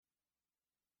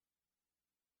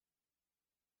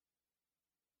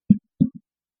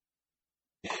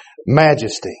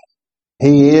majesty.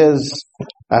 He is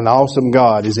an awesome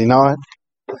God, is He not?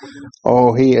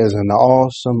 Oh, He is an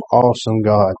awesome, awesome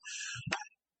God.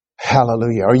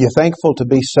 Hallelujah. Are you thankful to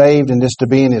be saved and just to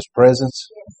be in His presence?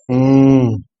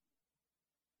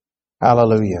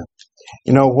 Hallelujah.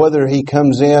 You know, whether He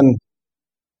comes in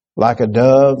like a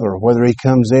dove, or whether He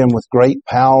comes in with great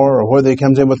power, or whether He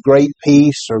comes in with great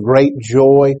peace or great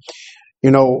joy, you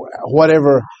know,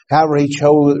 however He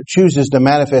chooses to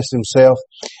manifest Himself,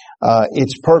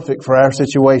 it's perfect for our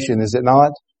situation, is it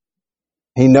not?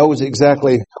 He knows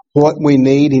exactly what we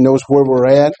need. He knows where we're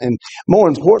at. And more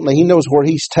importantly, He knows where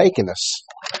He's taken us.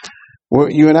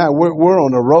 You and I, we're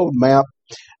on a road map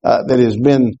that has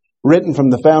been written from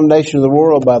the foundation of the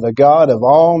world by the God of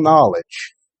all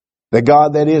knowledge. The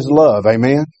God that is love.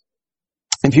 Amen.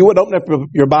 If you would open up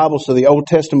your Bibles to the Old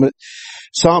Testament,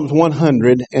 Psalms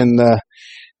 100, and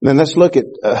then let's look at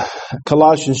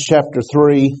Colossians chapter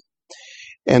 3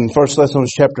 and 1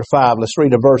 Thessalonians chapter 5. Let's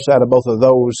read a verse out of both of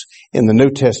those in the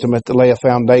New Testament to lay a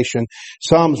foundation.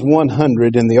 Psalms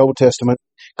 100 in the Old Testament,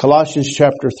 Colossians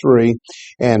chapter 3,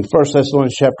 and 1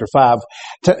 Thessalonians chapter 5.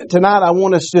 Tonight I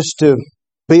want us just to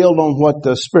build on what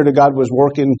the Spirit of God was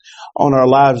working on our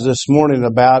lives this morning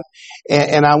about,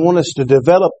 and I want us to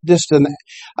develop just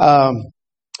a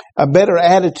better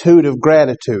attitude of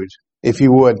gratitude, if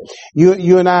you would.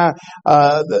 You and I,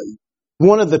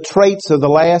 one of the traits of the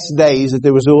last days, that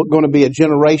there was going to be a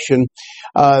generation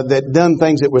that done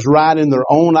things that was right in their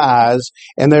own eyes,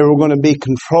 and they were going to be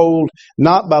controlled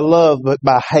not by love but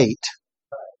by hate.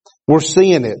 We're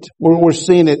seeing it. We're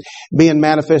seeing it being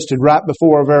manifested right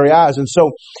before our very eyes. And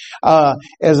so,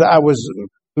 as I was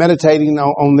meditating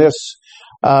on this,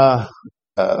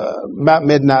 about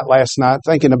midnight last night,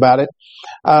 thinking about it,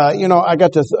 I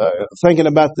got to thinking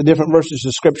about the different verses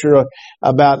of Scripture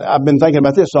I've been thinking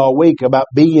about this all week, about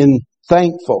being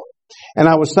thankful. And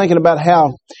I was thinking about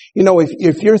how,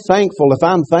 if you're thankful, if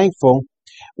I'm thankful,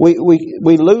 we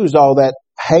lose all that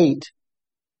hate.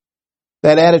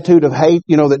 That attitude of hate,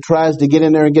 that tries to get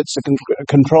in there and gets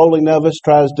controlling of us,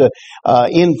 tries to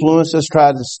influence us,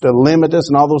 tries to limit us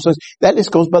and all those things. That just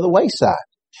goes by the wayside.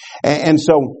 And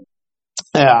so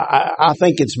I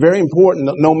think it's very important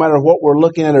that no matter what we're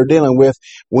looking at or dealing with,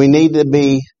 we need to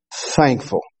be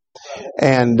thankful.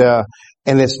 And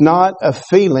it's not a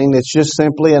feeling, it's just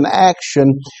simply an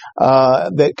action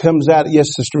that comes out,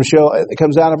 yes, Sister Michelle, it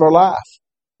comes out of our life.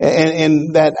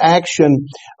 And that action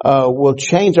will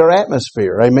change our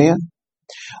atmosphere. Amen?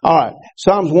 All right.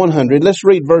 Psalms 100. Let's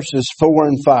read verses 4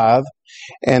 and 5.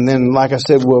 And then, like I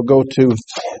said, we'll go to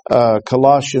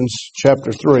Colossians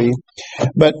chapter 3.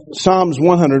 But Psalms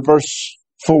 100, verse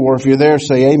 4, if you're there,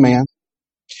 say amen.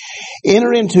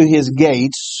 Enter into His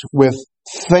gates with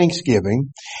thanksgiving,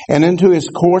 and into His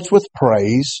courts with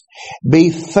praise.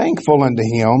 Be thankful unto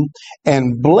Him,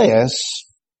 and bless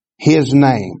His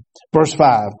name. Verse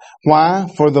 5, why?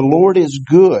 For the Lord is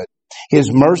good. His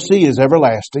mercy is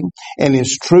everlasting, and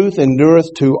His truth endureth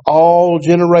to all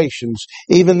generations,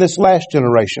 even this last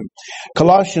generation.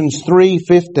 Colossians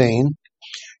 3:15,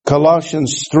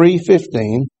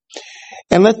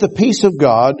 and let the peace of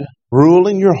God rule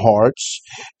in your hearts,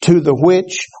 to the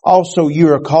which also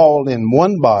you are called in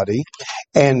one body,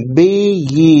 and be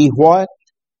ye what?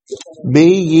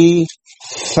 Be ye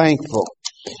thankful.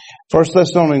 1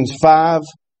 Thessalonians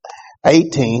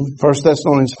 5:18, 1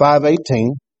 Thessalonians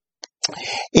 5:18,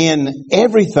 in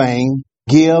everything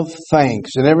give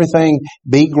thanks, and everything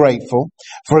be grateful,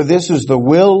 for this is the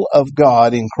will of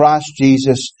God in Christ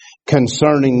Jesus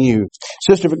concerning you.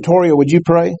 Sister Victoria, would you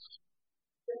pray?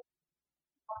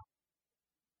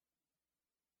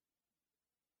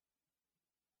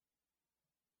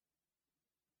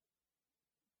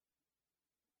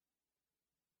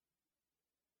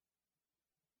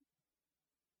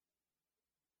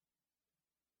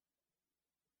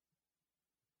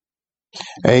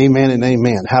 Amen and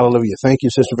amen. Hallelujah. Thank you,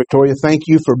 Sister Victoria. Thank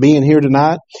you for being here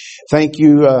tonight. Thank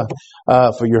you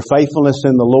for your faithfulness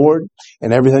in the Lord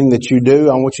and everything that you do.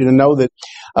 I want you to know that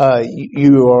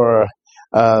you are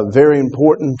very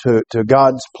important to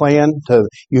God's plan.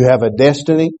 You have a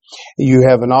destiny. You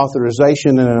have an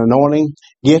authorization and an anointing,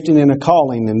 gifting and a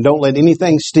calling, and don't let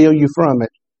anything steal you from it.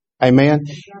 Amen.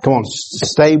 Come on,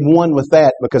 stay one with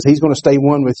that, because He's going to stay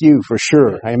one with you for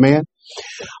sure. Amen.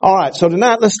 All right. So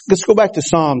tonight, let's go back to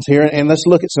Psalms here, and let's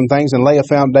look at some things and lay a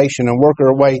foundation and work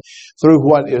our way through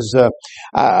what is,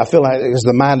 I feel like is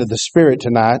the mind of the Spirit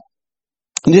tonight.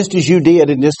 Just as you did,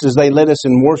 and just as they led us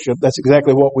in worship, that's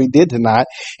exactly what we did tonight.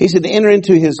 He said, enter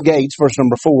into His gates, verse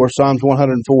number 4, Psalms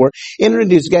 104, enter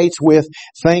into His gates with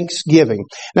thanksgiving.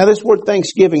 Now this word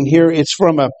thanksgiving here, it's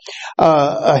from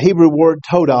a Hebrew word,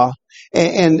 todah,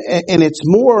 and it's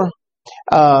more,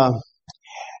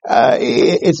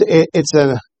 it's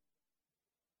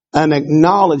an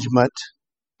acknowledgement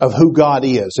of who God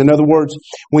is. In other words,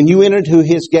 when you enter into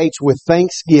His gates with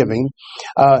thanksgiving,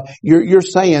 you're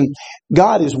saying,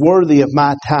 God is worthy of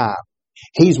my time.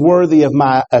 He's worthy of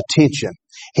my attention.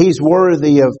 He's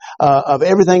worthy of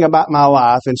everything about my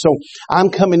life. And so I'm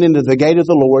coming into the gate of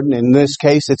the Lord. And in this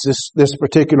case, it's this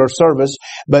particular service.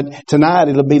 But tonight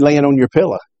it'll be laying on your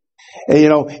pillow. You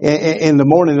know, in the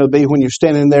morning it'll be when you're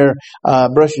standing there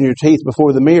brushing your teeth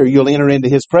before the mirror. You'll enter into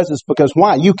His presence because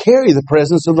why? You carry the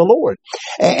presence of the Lord,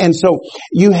 and so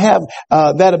you have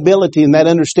that ability and that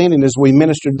understanding, as we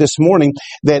ministered this morning,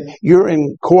 that you're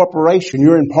in cooperation,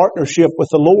 you're in partnership with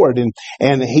the Lord,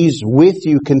 and He's with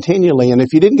you continually. And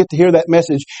if you didn't get to hear that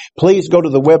message, please go to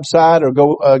the website or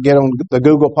go get on the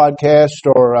Google Podcast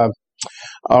or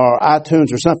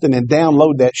iTunes or something and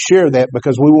download that, share that,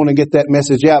 because we want to get that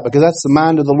message out, because that's the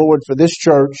mind of the Lord for this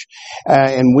church,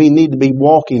 and we need to be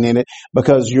walking in it,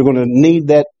 because you're going to need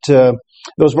that,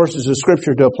 those verses of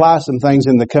Scripture to apply some things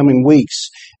in the coming weeks.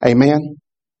 Amen?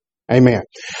 Amen.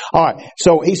 All right.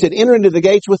 So He said, enter into the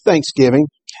gates with thanksgiving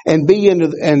and be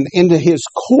into His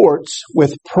courts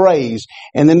with praise.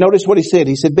 And then notice what He said.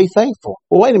 He said, be thankful.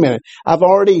 Well, wait a minute. I've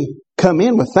already come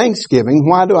in with thanksgiving.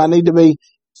 Why do I need to be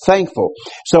thankful?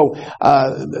 So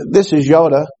this is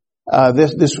Yoda.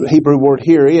 This Hebrew word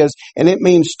here is, and it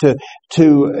means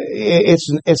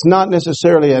it's not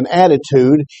necessarily an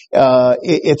attitude.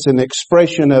 It's an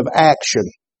expression of action.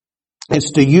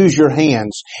 It's to use your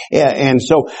hands. And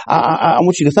so I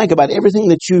want you to think about everything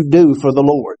that you do for the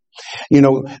Lord. You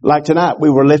know, like tonight, we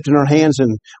were lifting our hands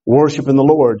and worshiping the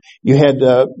Lord. You had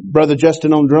Brother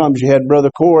Justin on drums. You had Brother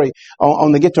Corey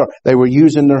on the guitar. They were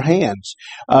using their hands.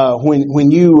 When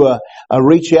you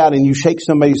reach out and you shake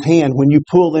somebody's hand, when you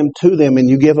pull them to them and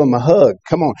you give them a hug,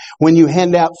 come on. When you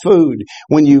hand out food,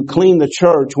 when you clean the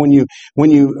church, when you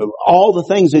all the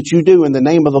things that you do in the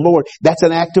name of the Lord, that's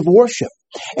an act of worship.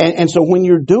 And so when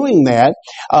you're doing that,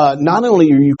 not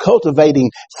only are you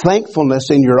cultivating thankfulness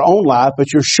in your own life,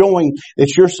 but you're showing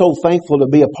that you're so thankful to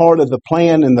be a part of the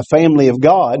plan and the family of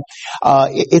God.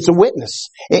 It's a witness.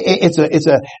 It's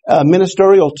a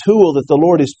ministerial tool that the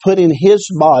Lord has put in His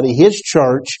body, His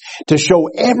church, to show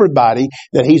everybody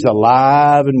that He's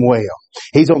alive and well.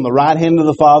 He's on the right hand of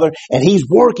the Father, and He's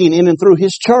working in and through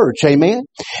His church. Amen?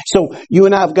 So you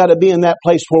and I have got to be in that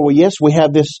place where we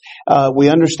have this, we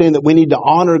understand that we need to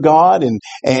honor God and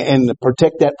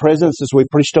protect that presence, as we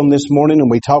preached on this morning, and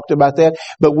we talked about that.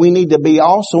 But we need to be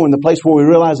also in the place where we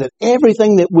realize that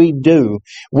everything that we do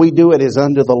it as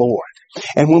unto the Lord.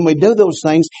 And when we do those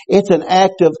things, it's an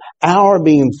act of our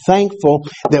being thankful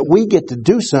that we get to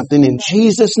do something in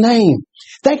Jesus' name.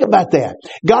 Think about that.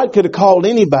 God could have called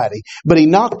anybody, but He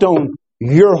knocked on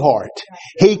your heart.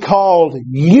 He called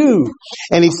you,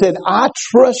 and He said, I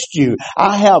trust you.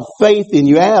 I have faith in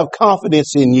you. I have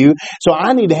confidence in you. So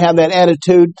I need to have that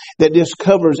attitude that just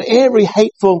covers every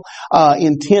hateful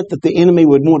intent that the enemy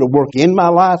would want to work in my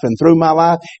life and through my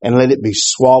life, and let it be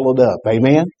swallowed up.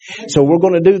 Amen? So we're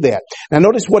going to do that. Now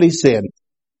notice what He said.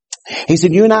 He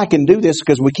said, you and I can do this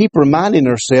because we keep reminding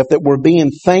ourselves that we're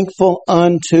being thankful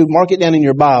unto, mark it down in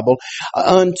your Bible,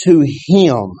 unto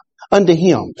Him. Unto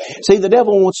Him. See, the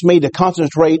devil wants me to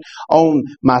concentrate on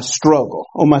my struggle,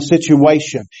 on my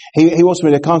situation. He wants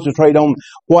me to concentrate on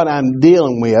what I'm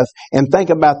dealing with and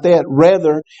think about that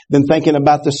rather than thinking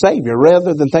about the Savior,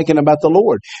 rather than thinking about the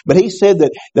Lord. But He said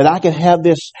that I could have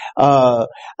this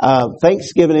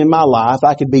thanksgiving in my life.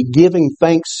 I could be giving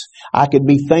thanks. I could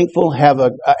be thankful, have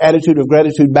an attitude of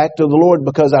gratitude back to the Lord,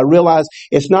 because I realize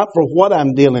it's not for what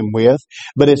I'm dealing with,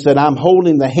 but it's that I'm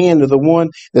holding the hand of the one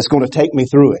that's going to take me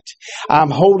through it. I'm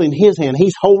holding His hand.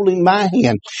 He's holding my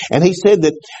hand. And He said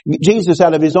that Jesus,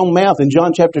 out of His own mouth in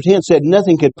John chapter 10, said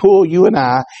nothing could pull you and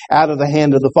I out of the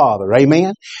hand of the Father.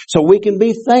 Amen? So we can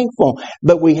be thankful,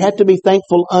 but we have to be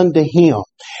thankful unto Him.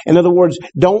 In other words,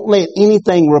 don't let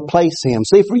anything replace Him.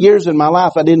 See, for years in my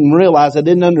life, I didn't realize, I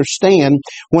didn't understand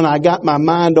when I got my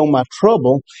mind on my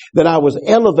trouble, that I was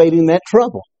elevating that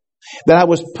trouble. That I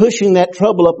was pushing that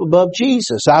trouble up above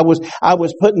Jesus. I was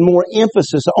putting more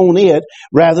emphasis on it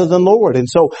rather than Lord. And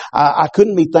so I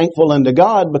couldn't be thankful unto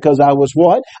God, because I was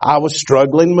what? I was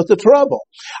struggling with the trouble.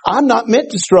 I'm not meant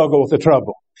to struggle with the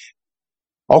trouble.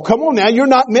 Oh, come on now. You're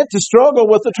not meant to struggle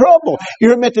with the trouble.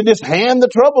 You're meant to just hand the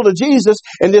trouble to Jesus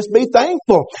and just be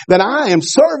thankful that I am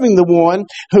serving the one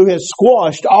who has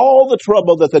squashed all the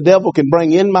trouble that the devil can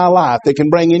bring in my life, that can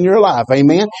bring in your life.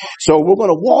 Amen? So we're going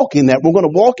to walk in that. We're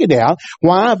going to walk it out.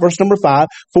 Why? Verse number 5,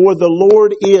 for the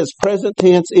Lord is, present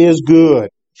tense, is good.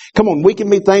 Come on, we can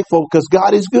be thankful because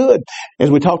God is good. As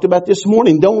we talked about this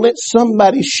morning, don't let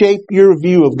somebody shape your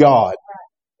view of God.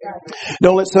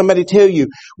 Don't let somebody tell you,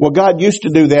 well, God used to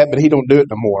do that, but He don't do it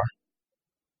no more.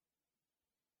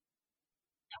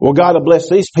 Well, God will bless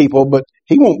these people, but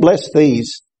He won't bless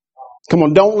these. Come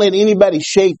on, don't let anybody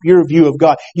shape your view of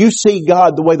God. You see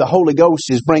God the way the Holy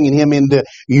Ghost is bringing Him into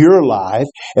your life,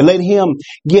 and let Him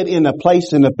get in a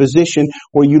place, in a position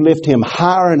where you lift Him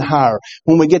higher and higher.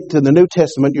 When we get to the New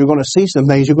Testament, you're going to see some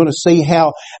things. You're going to see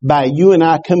how by you and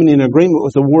I coming in agreement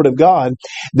with the Word of God,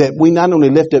 that we not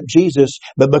only lift up Jesus,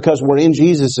 but because we're in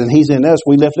Jesus and He's in us,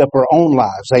 we lift up our own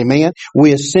lives. Amen?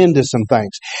 We ascend to some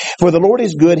things. For the Lord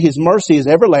is good, His mercy is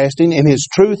everlasting, and His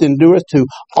truth endureth to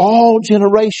all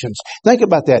generations. Think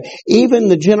about that. Even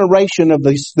the generation of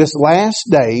this last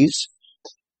days,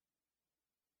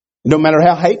 no matter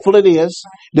how hateful it is,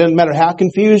 doesn't matter how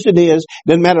confused it is,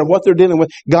 doesn't matter what they're dealing with,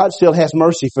 God still has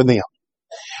mercy for them.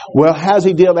 Well, how's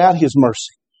He dealt out His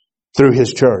mercy? Through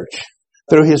His church.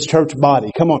 Through His church body.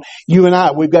 Come on. You and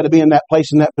I, we've got to be in that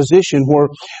place, in that position where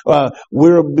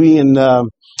we're being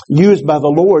used by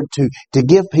the Lord to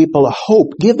give people a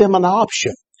hope. Give them an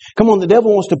option. Come on, the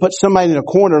devil wants to put somebody in a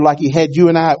corner like he had you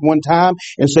and I at one time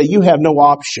and say, you have no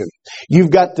option. You've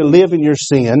got to live in your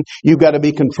sin. You've got to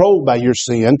be controlled by your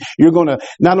sin. You're going to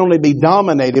not only be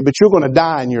dominated, but you're going to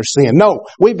die in your sin. No,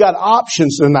 we've got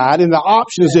options tonight, and the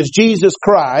options is Jesus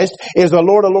Christ is the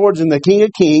Lord of Lords and the King of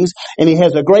Kings, and He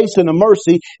has a grace and a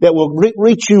mercy that will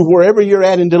reach you wherever you're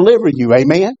at and deliver you.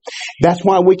 Amen? That's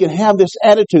why we can have this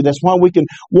attitude. That's why we can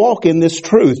walk in this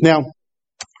truth. Now,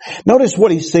 notice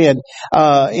what he said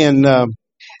in 1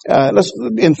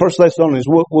 Thessalonians.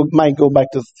 We might go back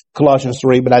to Colossians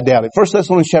 3, but I doubt it. 1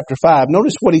 Thessalonians chapter 5.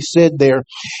 Notice what he said there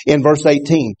in verse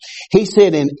 18. He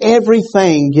said, in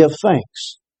everything give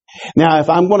thanks. Now,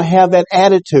 if I'm going to have that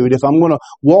attitude, if I'm going to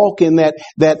walk in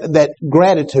that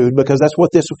gratitude, because that's what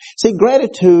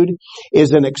gratitude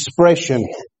is an expression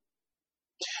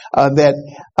that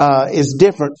is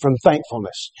different from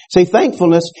thankfulness. See,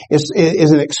 thankfulness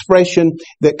is an expression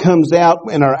that comes out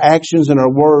in our actions and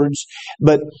our words,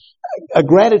 but a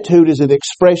gratitude is an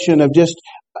expression of just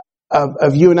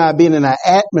of you and I being in an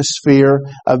atmosphere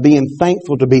of being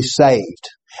thankful to be saved.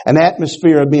 An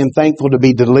atmosphere of being thankful to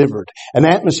be delivered. An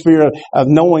atmosphere of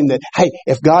knowing that, hey,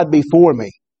 if God be for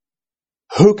me,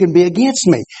 who can be against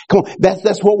me? Come on,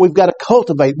 that's what we've got to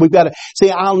cultivate. We've got to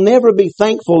see. I'll never be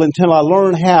thankful until I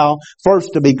learn how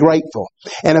first to be grateful.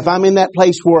 And if I'm in that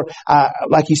place where,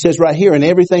 like he says right here, in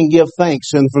everything give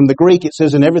thanks, and from the Greek it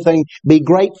says in everything be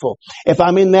grateful. If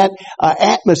I'm in that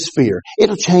atmosphere,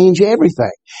 it'll change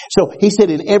everything. So he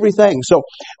said in everything. So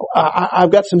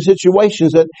I've got some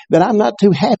situations that I'm not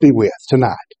too happy with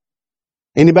tonight.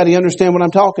 Anybody understand what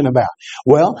I'm talking about?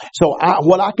 Well, so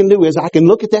what I can do is I can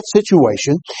look at that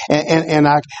situation and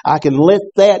I can let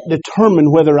that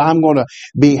determine whether I'm going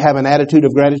to have an attitude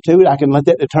of gratitude. I can let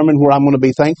that determine where I'm going to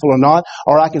be thankful or not.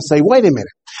 Or I can say, wait a minute.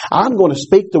 I'm going to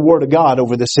speak the Word of God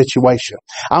over this situation.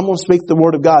 I'm going to speak the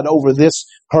Word of God over this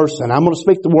person. I'm going to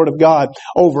speak the Word of God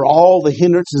over all the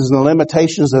hindrances and the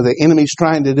limitations that the enemy's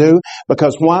trying to do.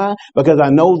 Because why? Because I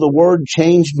know the Word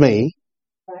changed me.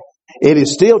 It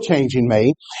is still changing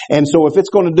me. And so if it's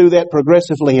going to do that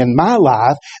progressively in my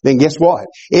life, then guess what?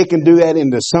 It can do that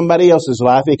into somebody else's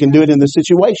life. It can do it in the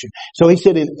situation. So he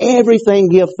said, in everything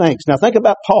give thanks. Now think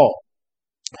about Paul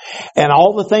and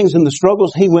all the things and the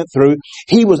struggles he went through.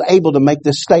 He was able to make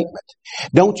this statement.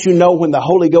 Don't you know when the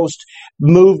Holy Ghost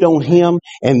moved on him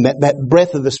and that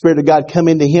breath of the Spirit of God come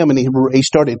into him and he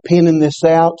started penning this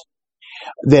out?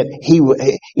 That he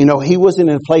wasn't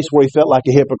in a place where he felt like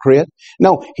a hypocrite.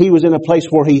 No, he was in a place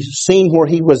where he's seen where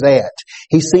he was at.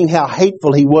 He's seen how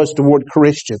hateful he was toward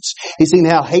Christians. He's seen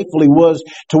how hateful he was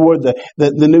toward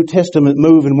the New Testament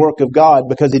move and work of God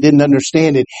because he didn't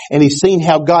understand it. And he's seen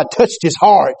how God touched his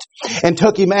heart and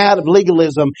took him out of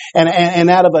legalism and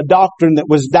out of a doctrine that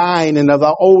was dying in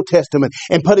the Old Testament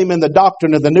and put him in the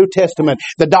doctrine of the New Testament,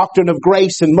 the doctrine of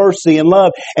grace and mercy and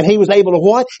love. And he was able to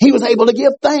what? He was able to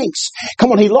give thanks.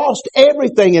 Come on, he lost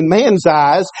everything in man's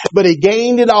eyes, but he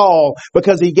gained it all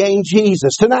because he gained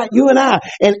Jesus. Tonight, you and I,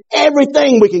 in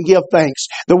everything we can give thanks.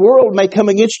 The world may come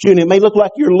against you and it may look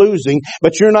like you're losing,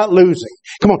 but you're not losing.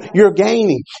 Come on, you're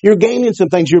gaining. You're gaining some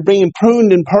things. You're being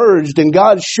pruned and purged, and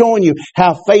God's showing you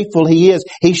how faithful He is.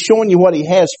 He's showing you what He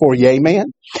has for you. Amen?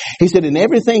 He said, in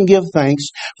everything give thanks,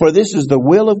 for this is the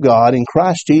will of God in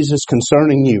Christ Jesus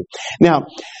concerning you. Now,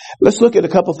 let's look at a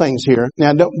couple things here.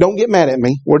 Now, don't get mad at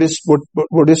me. We're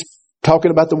just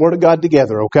talking about the Word of God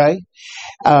together, okay?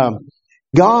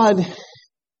 God,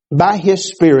 by His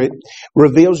Spirit,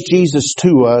 reveals Jesus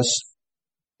to us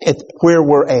at where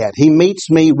we're at. He meets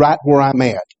me right where I'm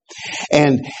at.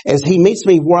 And as He meets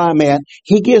me where I'm at,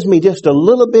 He gives me just a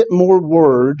little bit more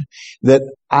word that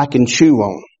I can chew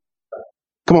on.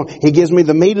 Come on. He gives me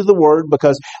the meat of the word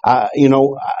because, in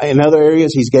other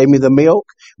areas He's gave me the milk,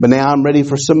 but now I'm ready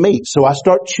for some meat. So I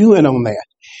start chewing on that.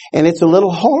 And it's a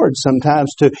little hard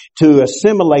sometimes to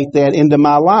assimilate that into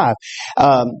my life.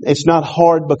 It's not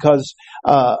hard because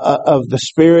of the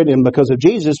Spirit and because of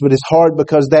Jesus, but it's hard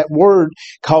because that word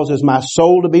causes my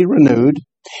soul to be renewed.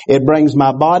 It brings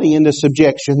my body into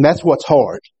subjection. That's what's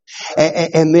hard.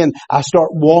 And then I start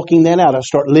walking that out. I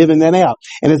start living that out.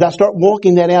 And as I start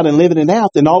walking that out and living it out,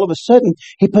 then all of a sudden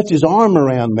He puts His arm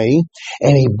around me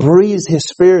and He breathes His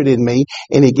Spirit in me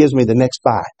and He gives me the next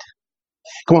bite.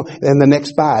 Come on, and the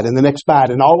next bite, and the next bite,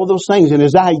 and all of those things. And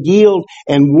as I yield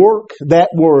and work that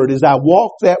word, as I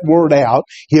walk that word out,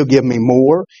 He'll give me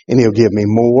more, and He'll give me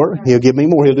more, He'll give me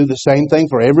more. He'll do the same thing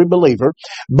for every believer.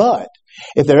 But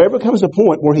if there ever comes a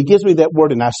point where He gives me that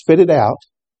word and I spit it out,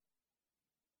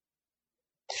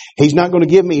 He's not going to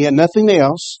give me nothing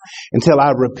else until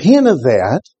I repent of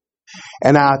that,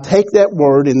 and I take that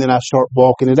word, and then I start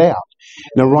walking it out.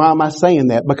 Now, why am I saying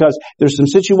that? Because there's some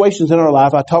situations in our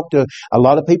life. I talk to a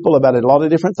lot of people about it, a lot of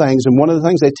different things. And one of the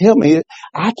things they tell me is,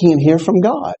 I can't hear from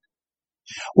God.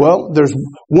 Well, there's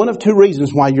one of two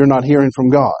reasons why you're not hearing from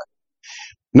God.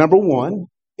 Number one,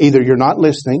 either you're not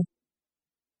listening.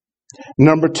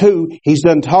 Number two, He's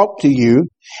done talked to you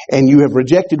and you have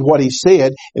rejected what He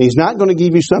said, and He's not going to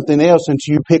give you something else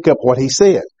until you pick up what He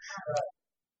said.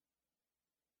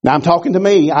 Now, I'm talking to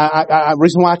me. The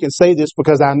reason why I can say this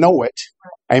because I know it.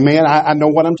 Amen. I know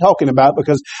what I'm talking about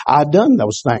because I've done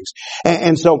those things.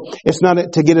 And so it's not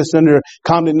to get us under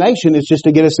condemnation. It's just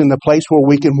to get us in the place where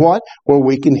we can what? Where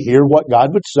we can hear what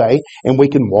God would say and we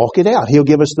can walk it out. He'll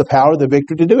give us the power, the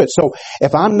victory to do it. So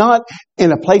if I'm not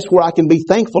in a place where I can be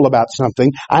thankful about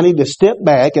something, I need to step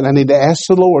back and I need to ask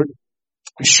the Lord,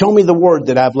 show me the word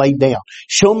that I've laid down.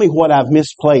 Show me what I've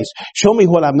misplaced. Show me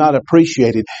what I've not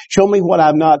appreciated. Show me what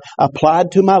I've not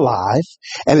applied to my life.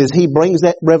 And as He brings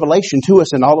that revelation to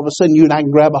us, and all of a sudden you and I can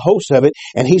grab a hold of it,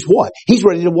 and He's what? He's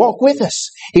ready to walk with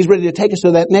us. He's ready to take us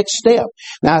to that next step.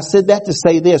 Now, I said that to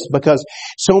say this because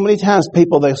so many times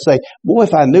people, they'll say, boy,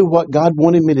 if I knew what God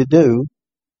wanted me to do,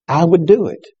 I would do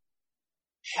it.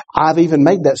 I've even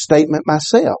made that statement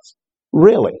myself.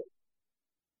 Really?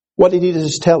 What did He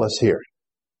just tell us here?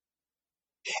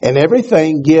 And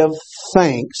everything give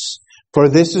thanks, for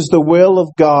this is the will of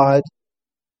God.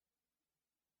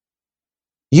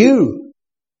 You.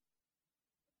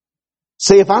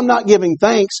 See, if I'm not giving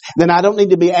thanks, then I don't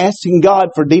need to be asking God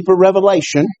for deeper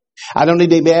revelation. I don't need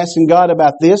to be asking God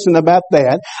about this and about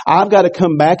that. I've got to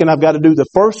come back and I've got to do the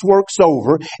first works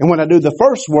over. And when I do the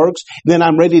first works, then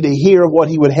I'm ready to hear what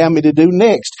He would have me to do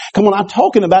next. Come on, I'm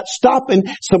talking about stopping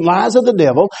some lies of the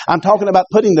devil. I'm talking about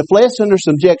putting the flesh under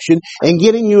subjection and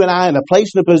getting you and I in a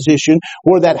place and a position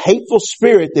where that hateful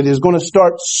spirit that is going to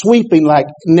start sweeping like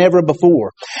never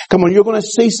before. Come on, you're going to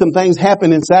see some things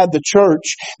happen inside the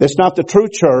church that's not the true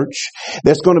church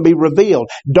that's going to be revealed.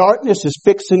 Darkness is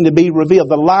fixing to be revealed.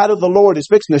 The light of the Lord is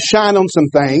fixing to shine on some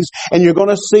things, and you're going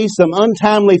to see some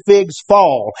untimely figs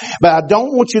fall. But I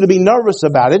don't want you to be nervous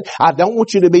about it. I don't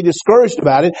want you to be discouraged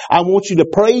about it. I want you to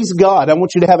praise God. I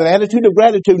want you to have an attitude of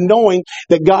gratitude, knowing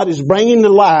that God is bringing to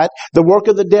light the work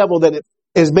of the devil, that it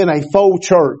has been a faux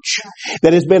church,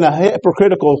 that has been a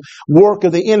hypocritical work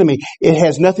of the enemy. It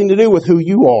has nothing to do with who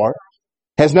you are.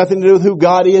 Has nothing to do with who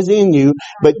God is in you,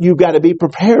 but you've got to be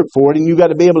prepared for it, and you've got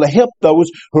to be able to help those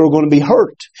who are going to be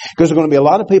hurt. Because there are going to be a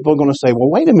lot of people who are going to say, well,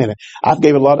 wait a minute, I've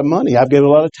gave a lot of money, I've given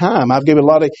a lot of time, I've given a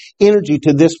lot of energy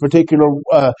to this particular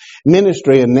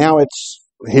ministry, and now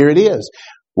here it is.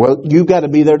 Well, you've got to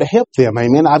be there to help them,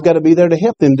 amen? I've got to be there to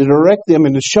help them, to direct them,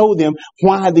 and to show them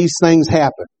why these things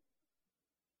happen.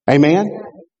 Amen?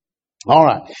 All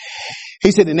right.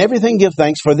 He said, in everything give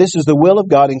thanks, for this is the will of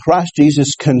God in Christ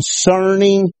Jesus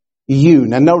concerning you.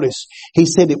 Now notice, He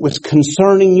said it was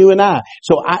concerning you and I.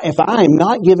 So if I am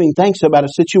not giving thanks about a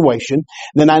situation,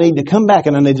 then I need to come back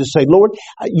and I need to say, Lord,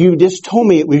 you just told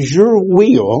me it was your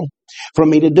will for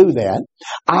me to do that.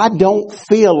 I don't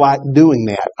feel like doing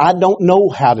that. I don't know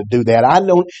how to do that.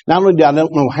 Not only do I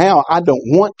don't know how, I don't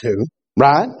want to.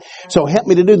 Right? So help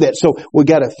me to do that. So we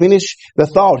got to finish the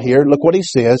thought here. Look what He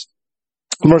says.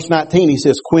 Verse 19, He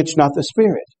says, quench not the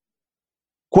Spirit.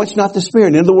 Quench not the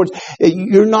Spirit. In other words,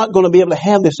 you're not going to be able to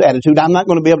have this attitude. I'm not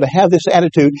going to be able to have this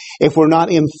attitude if we're not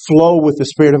in flow with the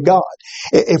Spirit of God.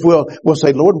 If we'll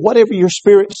say, Lord, whatever your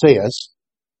Spirit says,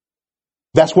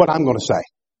 that's what I'm going to say.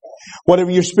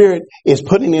 Whatever your Spirit is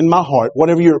putting in my heart,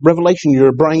 whatever your revelation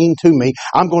you're bringing to me,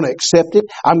 I'm going to accept it.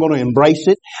 I'm going to embrace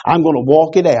it. I'm going to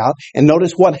walk it out. And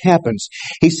notice what happens.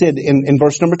 He said in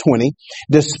verse number 20,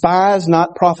 despise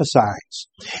not prophesying.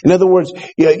 In other words,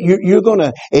 you're going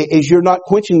to, as you're not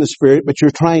quenching the Spirit, but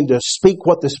you're trying to speak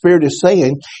what the Spirit is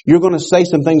saying, you're going to say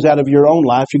some things out of your own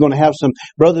life. You're going to have some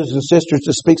brothers and sisters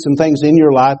to speak some things in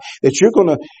your life that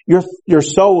your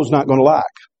soul's not going to like.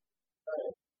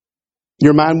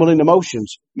 Your mind, will, and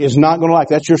emotions is not going to like.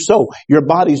 That's your soul. Your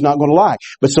body's not going to like.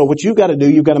 But so what you've got to do,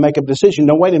 you've got to make a decision.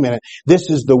 No, wait a minute. This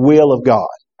is the will of God.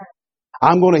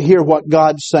 I'm going to hear what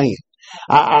God's saying.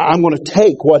 I'm going to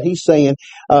take what He's saying,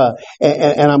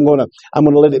 and I'm going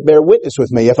to let it bear witness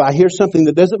with me. If I hear something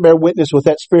that doesn't bear witness with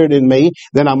that Spirit in me,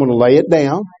 then I'm going to lay it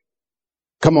down.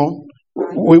 Come on.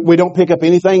 We don't pick up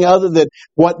anything other than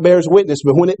what bears witness.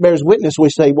 But when it bears witness, we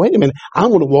say, wait a minute, I'm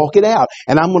going to walk it out.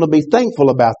 And I'm going to be thankful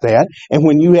about that. And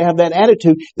when you have that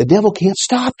attitude, the devil can't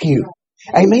stop you.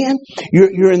 Amen?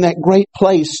 You're in that great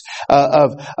place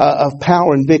of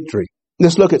power and victory.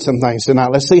 Let's look at some things tonight.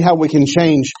 Let's see how we can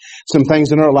change some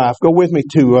things in our life. Go with me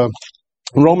to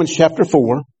Romans chapter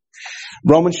 4.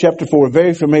 Romans chapter 4,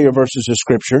 very familiar verses of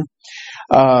Scripture.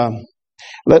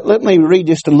 Let me read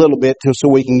just a little bit so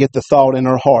we can get the thought in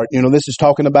our heart. You know, this is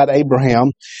talking about Abraham.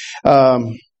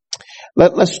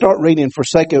 Let's start reading for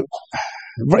sake of...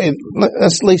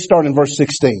 Let's at least start in verse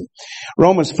 16.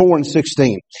 Romans 4 and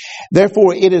 16.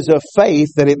 Therefore it is of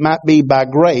faith that it might be by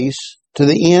grace to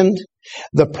the end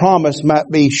the promise might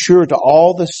be sure to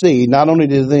all the seed, not only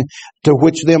to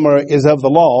which them is of the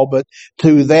law, but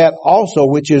to that also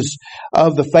which is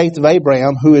of the faith of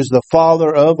Abraham, who is the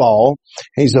father of all.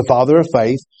 He's the father of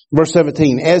faith. Verse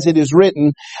 17, as it is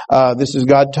written, this is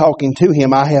God talking to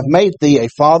him, I have made thee a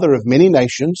father of many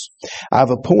nations. I have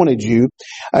appointed you,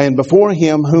 and before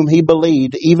him whom he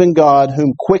believed, even God,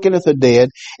 whom quickeneth the dead,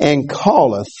 and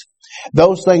calleth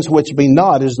those things which be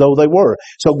not as though they were.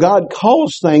 So God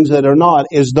calls things that are not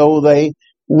as though they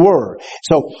were.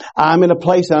 So I'm in a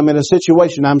place, I'm in a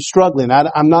situation, I'm struggling.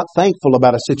 I'm not thankful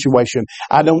about a situation.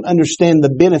 I don't understand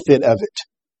the benefit of it.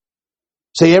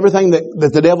 See, everything that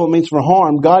the devil means for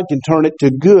harm, God can turn it to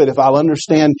good if I'll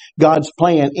understand God's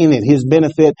plan in it, His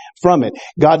benefit from it.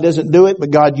 God doesn't do it,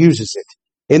 but God uses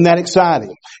it. Isn't that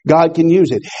exciting? God can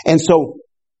use it. And so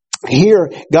here,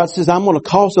 God says, I'm going to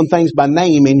call some things by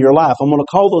name in your life. I'm going to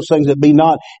call those things that be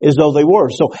not as though they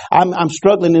were. So I'm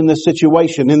struggling in this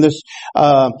situation, in this,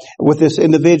 with this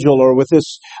individual or with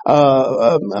this,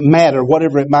 matter,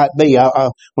 whatever it might be. I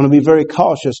want to be very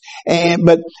cautious.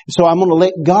 But so I'm going to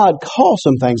let God call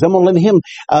some things. I'm going to let Him,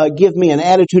 give me an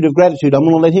attitude of gratitude. I'm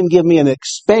going to let Him give me an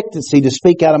expectancy to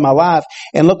speak out of my life.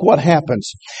 And look what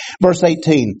happens. Verse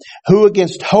 18, who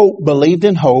against hope believed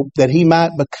in hope that he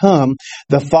might become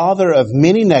the father of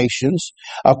many nations,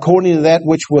 according to that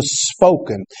which was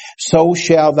spoken, so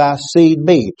shall thy seed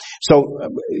be. So,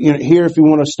 here, if you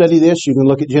want to study this, you can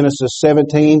look at Genesis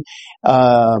 17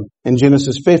 and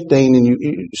Genesis 15, and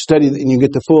you study and you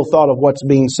get the full thought of what's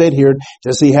being said here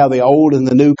to see how the old and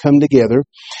the new come together.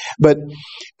 But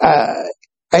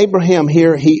Abraham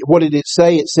here, what did it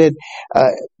say? It said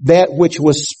that which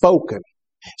was spoken.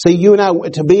 See, you and I,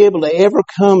 to be able to ever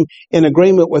come in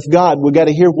agreement with God, we've got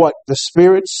to hear what the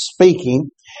Spirit's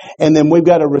speaking, and then we've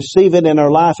got to receive it in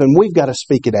our life, and we've got to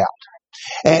speak it out.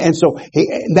 And so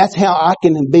that's how I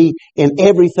can be in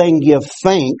everything give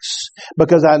thanks,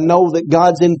 because I know that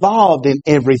God's involved in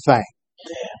everything.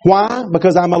 Why?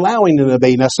 Because I'm allowing them to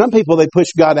be. Now, some people, they push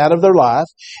God out of their life,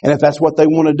 and if that's what they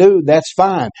want to do, that's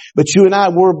fine. But you and I,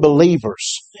 we're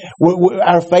believers.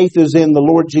 Our faith is in the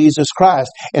Lord Jesus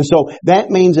Christ. And so that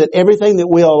means that everything that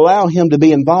we allow Him to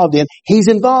be involved in, He's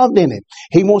involved in it.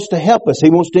 He wants to help us.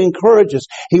 He wants to encourage us.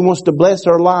 He wants to bless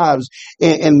our lives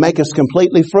and make us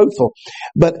completely fruitful.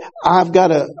 But I've got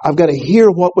to hear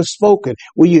what was spoken.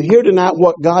 Will you hear tonight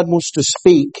what God wants to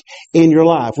speak in your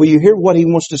life? Will you hear what He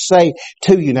wants to say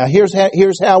to you? Now, here's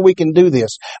how we can do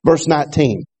this. Verse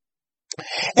 19.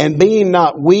 And being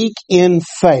not weak in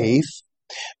faith,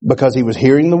 because he was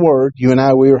hearing the word, you and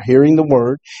I, we were hearing the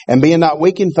word, and being not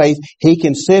weak in faith, he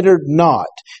considered not.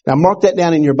 Now, mark that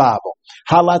down in your Bible.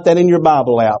 Highlight that in your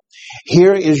Bible out.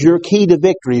 Here is your key to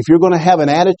victory. If you're going to have an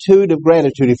attitude of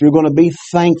gratitude, if you're going to be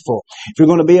thankful, if you're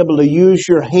going to be able to use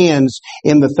your hands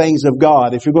in the things of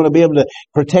God, if you're going to be able to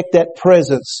protect that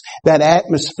presence, that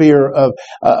atmosphere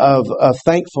of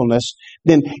thankfulness,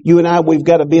 then you and I, we've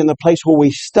got to be in the place where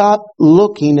we stop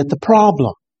looking at the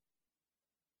problem.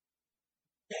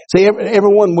 See,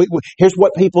 everyone, here's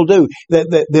what people do.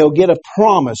 They'll get a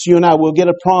promise. You and I will get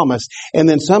a promise. And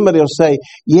then somebody will say,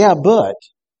 yeah, but.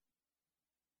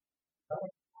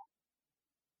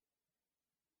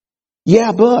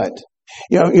 Yeah, but.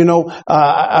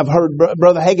 I've heard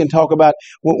Brother Hagin talk about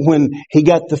when he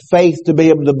got the faith to be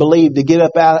able to believe, to get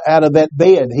up out of that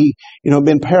bed. He,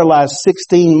 been paralyzed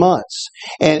 16 months.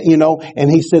 And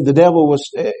he said the devil was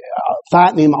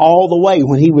fighting him all the way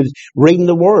when he was reading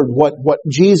the Word, what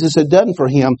Jesus had done for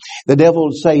him. The devil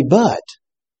would say, but.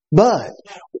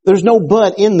 There's no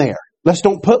but in there. Let's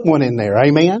don't put one in there.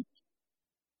 Amen?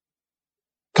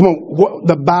 Come on,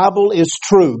 the Bible is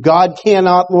true. God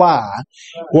cannot lie.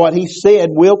 What He said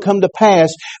will come to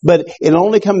pass, but it'll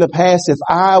only come to pass if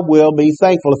I will be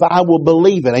thankful, if I will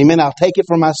believe it. Amen. I'll take it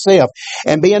for myself.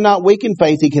 And being not weak in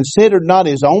faith, he considered not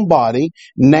his own body,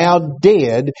 now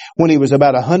dead, when he was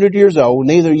about 100 years old,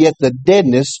 neither yet the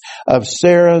deadness of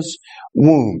Sarah's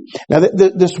womb. Now,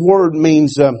 this word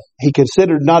means he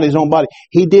considered not his own body.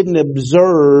 He didn't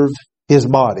observe his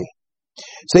body.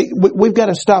 See, we've got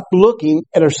to stop looking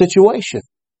at our situation.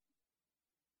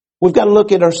 We've got to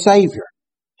look at our Savior.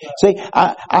 See,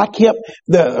 I kept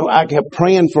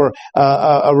praying for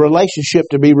a relationship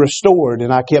to be restored,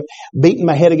 and I kept beating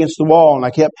my head against the wall,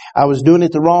 and I was doing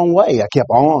it the wrong way. I kept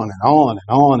on and on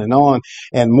and on and on,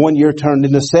 and 1 year turned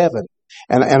into 7.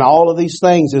 And all of these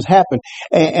things has happened.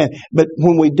 But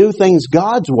when we do things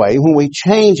God's way, when we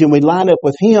change and we line up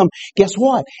with Him, guess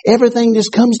what? Everything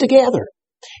just comes together.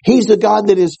 He's the God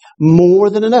that is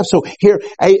more than enough. So here,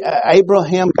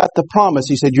 Abraham got the promise.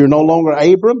 He said, you're no longer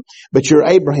Abram, but you're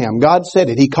Abraham. God said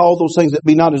it. He called those things that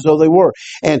be not as though they were.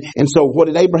 And so what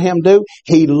did Abraham do?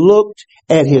 He looked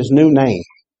at his new name.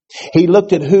 He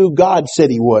looked at who God said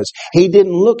he was. He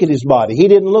didn't look at his body. He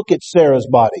didn't look at Sarah's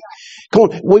body. Come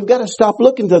on, we've got to stop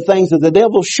looking to things that the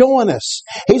devil's showing us.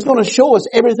 He's going to show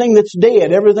us everything that's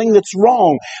dead, everything that's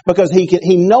wrong, because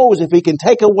he knows if he can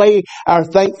take away our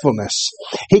thankfulness,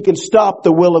 he can stop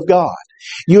the will of God.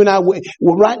 You and I,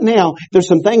 right now, there's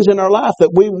some things in our life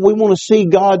that we want to see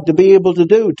God to be able to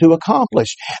do, to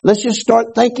accomplish. Let's just start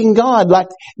thanking God like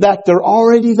they're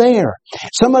already there.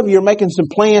 Some of you are making some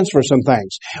plans for some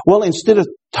things. Well, instead of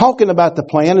talking about the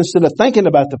plan, instead of thinking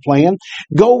about the plan,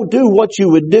 go do what you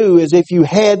would do as if you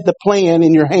had the plan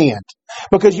in your hand.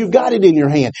 Because you've got it in your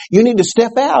hand. You need to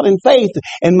step out in faith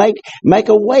and make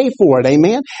a way for it.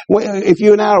 Amen? If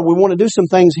you and I, we want to do some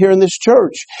things here in this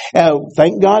church.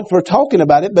 Thank God for talking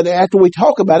about it. But after we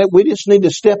talk about it, we just need to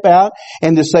step out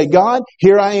and to say, God,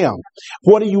 here I am.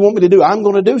 What do you want me to do? I'm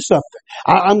going to do something.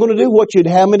 I'm going to do what you'd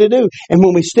have me to do. And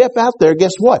when we step out there,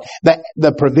 guess what?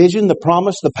 The provision, the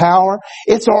promise, the power,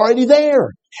 it's already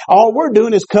there. All we're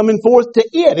doing is coming forth to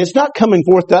it. It's not coming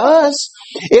forth to us.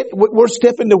 We're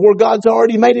stepping to where God's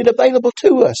already made it available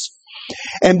to us.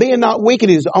 And being not weak in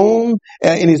his own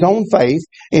faith,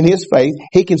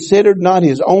 he considered not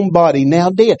his own body now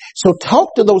dead. So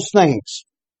talk to those things.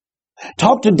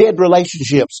 Talk to dead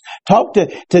relationships. Talk to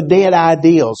dead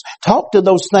ideals. Talk to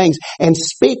those things and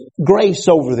speak grace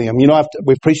over them.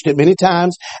 We've preached it many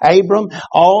times. Abram,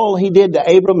 all he did to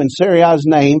Abram and Sarai's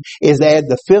name is add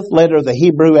the 5th letter of the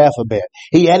Hebrew alphabet.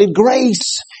 He added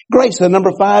grace. Grace. The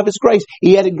number 5 is grace.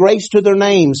 He added grace to their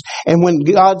names. And when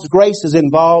God's grace is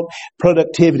involved,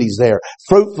 productivity is there.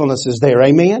 Fruitfulness is there.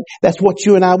 Amen? That's what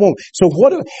you and I want. So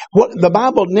what the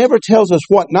Bible never tells us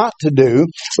what not to do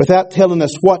without telling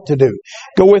us what to do.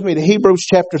 Go with me to Hebrews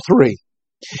chapter 3.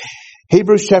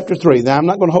 Hebrews chapter 3. Now I'm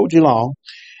not going to hold you long.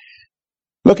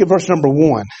 Look at verse number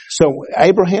 1. So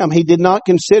Abraham, he did not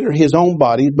consider his own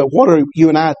body, but what are you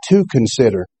and I to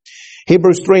consider?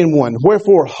 Hebrews 3:1.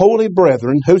 Wherefore, holy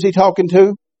brethren, who's he talking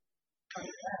to?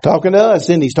 Talking to us,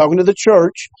 and he's talking to the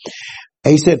church.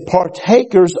 He said,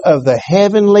 partakers of the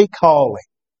heavenly calling.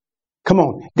 Come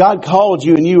on. God called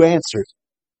you and you answered.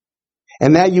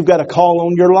 And now you've got a call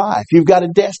on your life. You've got a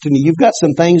destiny. You've got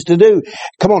some things to do.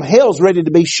 Come on. Hell's ready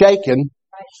to be shaken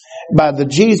by the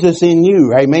Jesus in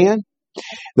you. Amen.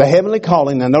 The heavenly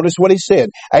calling. Now notice what he said.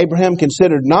 Abraham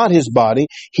considered not his body.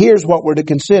 Here's what we're to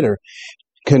consider.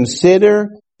 Consider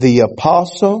the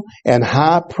apostle and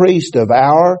high priest of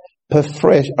our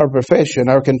profession,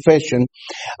 our confession,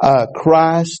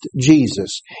 Christ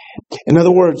Jesus. In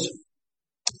other words,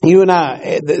 you and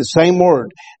I, the same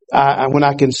word, when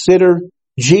I consider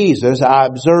Jesus, I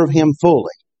observe Him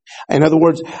fully. In other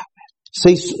words,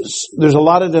 see, there's a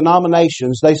lot of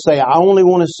denominations, they say, I only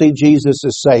want to see Jesus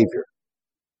as Savior.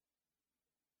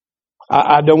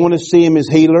 I don't want to see Him as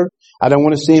healer. I don't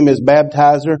want to see Him as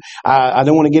baptizer. I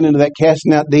don't want to get into that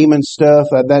casting out demons stuff.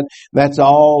 That's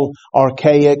all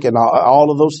archaic and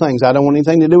all of those things. I don't want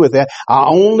anything to do with that. I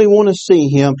only want to see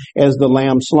Him as the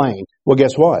Lamb slain. Well,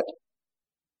 guess what?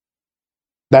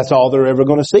 That's all they're ever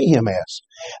going to see Him as.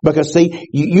 Because see,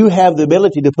 you have the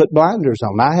ability to put blinders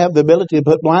on. I have the ability to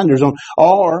put blinders on.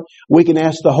 Or we can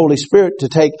ask the Holy Spirit to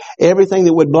take everything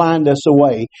that would blind us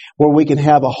away, where we can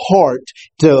have a heart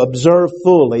to observe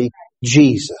fully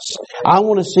Jesus. I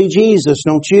want to see Jesus,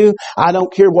 don't you? I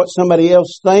don't care what somebody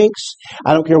else thinks.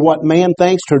 I don't care what man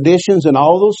thinks, traditions and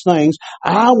all those things.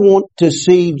 I want to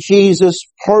see Jesus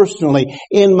personally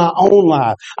in my own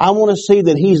life. I want to see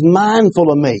that He's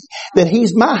mindful of me, that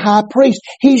He's my high priest.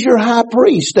 He's your high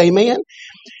priest. Amen.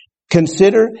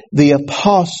 Consider the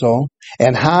apostle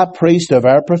and high priest of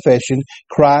our profession,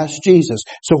 Christ Jesus.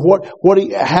 So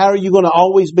how are you going to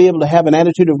always be able to have an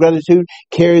attitude of gratitude,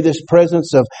 carry this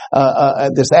presence of,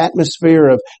 this atmosphere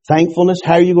of thankfulness?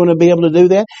 How are you going to be able to do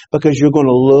that? Because you're going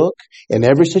to look in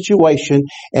every situation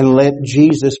and let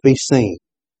Jesus be seen.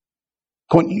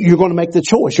 You're going to make the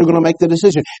choice. You're going to make the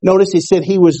decision. Notice He said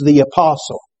He was the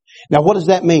apostle. Now, what does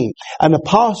that mean? An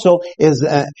apostle is,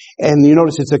 and you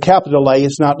notice it's a capital A.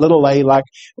 It's not little a like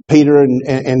Peter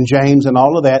and James and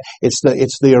all of that. It's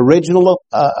the original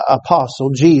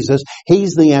apostle, Jesus.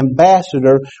 He's the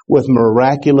ambassador with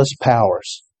miraculous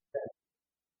powers.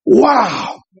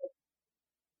 Wow!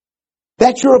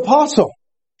 That's your apostle.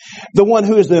 The one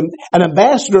who is an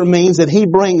ambassador means that he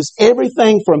brings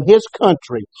everything from his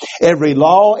country. Every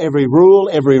law, every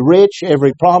rule, every rich,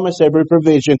 every promise, every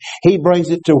provision. He brings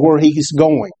it to where he's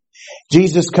going.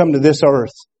 Jesus come to this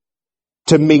earth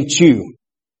to meet you.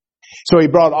 So He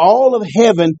brought all of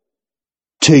heaven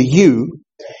to you.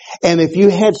 And if you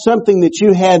had something that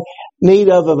you had need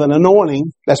of an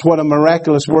anointing, that's what a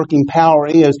miraculous working power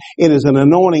is. It is an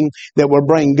anointing that will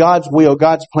bring God's will,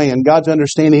 God's plan, God's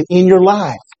understanding in your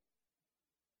life.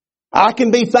 I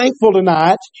can be thankful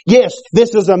tonight. Yes,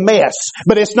 this is a mess,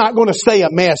 but it's not going to stay a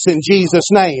mess in Jesus'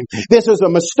 name. This is a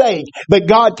mistake, but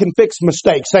God can fix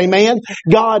mistakes. Amen?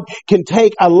 God can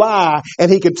take a lie and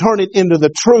He can turn it into the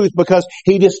truth, because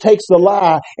He just takes the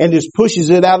lie and just pushes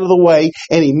it out of the way,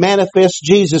 and He manifests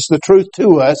Jesus, the truth,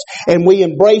 to us, and we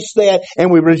embrace that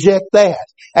and we reject that.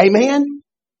 Amen?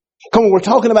 Come on, we're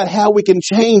talking about how we can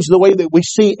change the way that we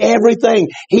see everything.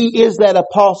 He is that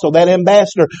apostle, that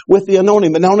ambassador with the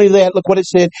anointing. But not only that, look what it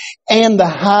said, and the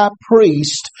high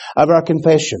priest of our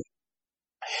confession.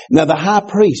 Now the high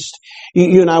priest,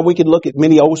 you and I, we could look at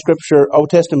many Old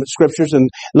Testament scriptures and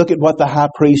look at what the high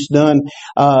priest done,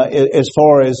 as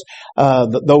far as,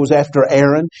 those after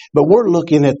Aaron. But we're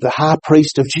looking at the high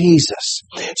priest of Jesus.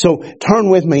 So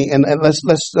turn with me and let's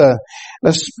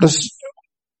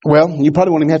well, you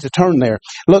probably won't even have to turn there.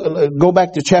 Look, go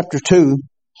back to chapter 2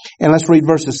 and let's read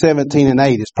verses 17 and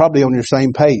 8. It's probably on your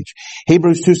same page.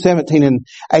 Hebrews 2:17 and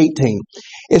 18.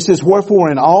 It says,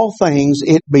 wherefore in all things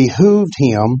it behooved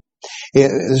Him,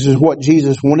 this is what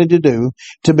Jesus wanted to do,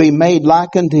 to be made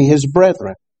like unto His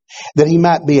brethren, that He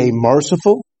might be a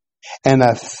merciful and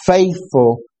a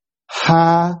faithful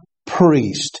high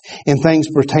priest in things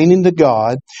pertaining to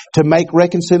God, to make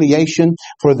reconciliation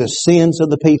for the sins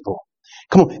of the people.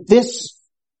 Come on, this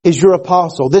is your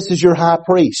apostle. This is your high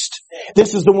priest.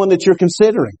 This is the one that you're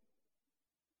considering.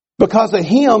 Because of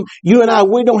Him, you and I,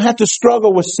 we don't have to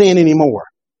struggle with sin anymore.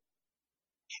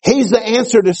 He's the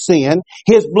answer to sin.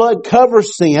 His blood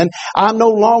covers sin.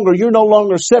 you're no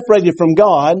longer separated from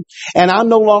God, and I'm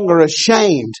no longer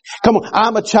ashamed. Come on,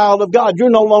 I'm a child of God. You're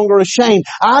no longer ashamed.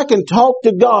 I can talk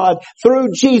to God through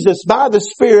Jesus by the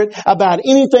Spirit about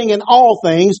anything and all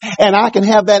things, and I can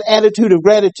have that attitude of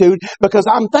gratitude because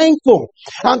I'm thankful.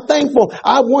 I'm thankful.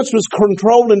 I once was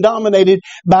controlled and dominated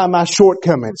by my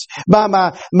shortcomings, by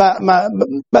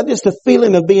by just a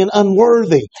feeling of being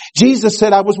unworthy. Jesus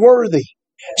said I was worthy.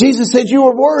 Jesus said you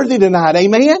are worthy tonight.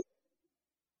 Amen?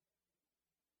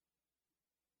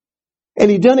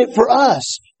 And He done it for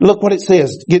us. Look what it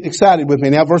says. Get excited with me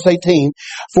now. Verse 18.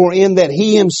 For in that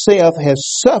He Himself has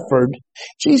suffered.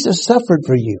 Jesus suffered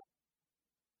for you.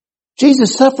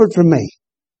 Jesus suffered for me.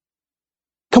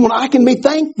 Come on, I can be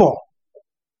thankful.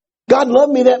 God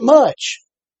loved me that much.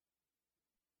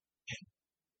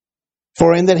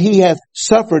 For in that He hath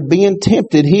suffered being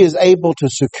tempted, He is able to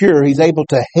secure, He's able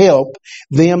to help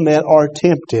them that are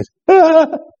tempted.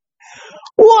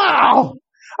 Wow!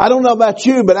 I don't know about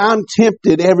you, but I'm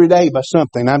tempted every day by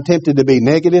something. I'm tempted to be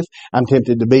negative. I'm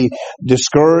tempted to be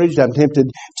discouraged. I'm tempted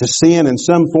to sin in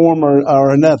some form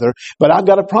or another. But I've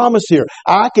got a promise here.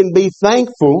 I can be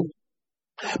thankful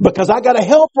because I got a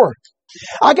helper.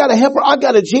 I got a helper. I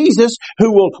got a Jesus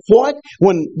who will,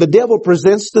 when the devil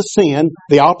presents the sin,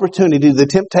 the opportunity, the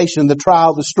temptation, the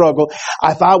trial, the struggle,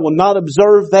 if I will not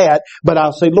observe that, but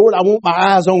I'll say, Lord, I want my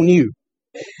eyes on you.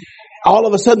 All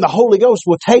of a sudden the Holy Ghost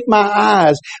will take my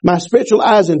eyes, my spiritual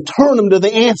eyes, and turn them to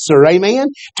the answer. Amen?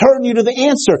 Turn you to the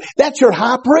answer. That's your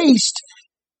high priest.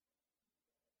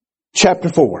 Chapter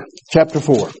 4. Chapter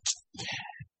 4.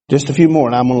 Just a few more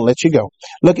and I'm going to let you go.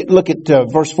 Look at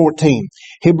verse 14.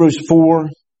 Hebrews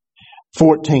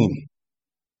 4:14.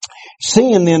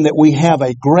 Seeing then that we have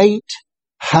a great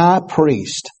high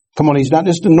priest. Come on, he's not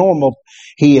just a normal.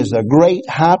 He is a great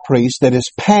high priest that is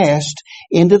passed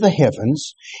into the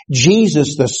heavens.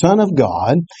 Jesus, the Son of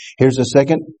God. Here's the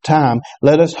second time.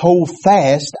 Let us hold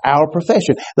fast our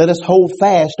profession. Let us hold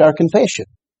fast our confession.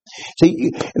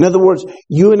 See, in other words,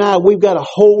 you and I, we've got to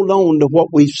hold on to what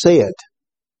we've said.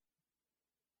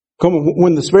 Come on,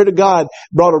 when the Spirit of God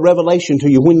brought a revelation to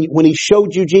you, when He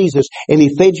showed you Jesus and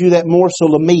He fed you that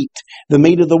morsel of meat, the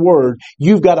meat of the Word,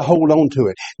 you've got to hold on to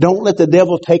it. Don't let the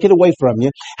devil take it away from you.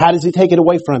 How does he take it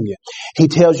away from you? He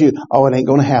tells you, oh, it ain't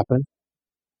going to happen.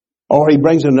 Or he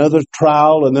brings another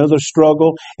trial, another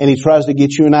struggle, and he tries to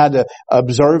get you and I to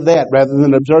observe that rather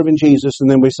than observing Jesus. And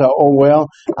then we say, oh, well,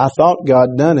 I thought God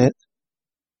done it.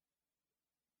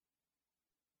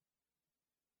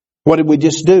 What did we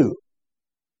just do?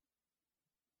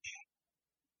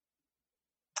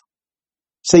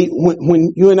 See,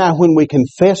 when you and I, when we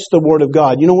confess the Word of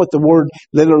God, you know what the word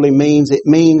literally means? It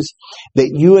means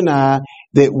that you and I,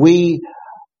 that we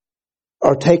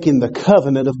are taking the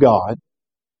covenant of God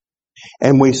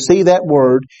and we see that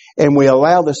Word and we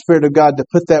allow the Spirit of God to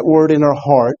put that Word in our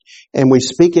heart and we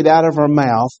speak it out of our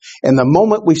mouth. And the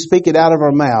moment we speak it out of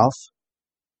our mouth,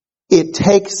 it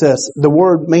takes us, the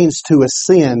Word means to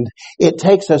ascend. It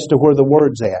takes us to where the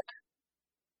Word's at.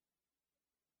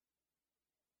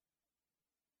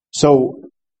 So,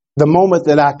 the moment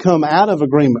that I come out of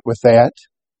agreement with that,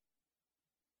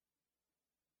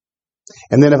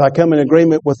 and then if I come in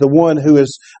agreement with the one who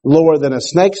is lower than a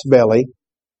snake's belly,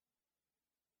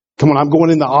 come on, I'm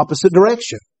going in the opposite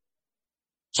direction.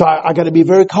 So I got to be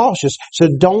very cautious. So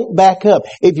don't back up.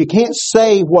 If you can't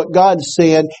say what God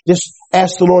said, just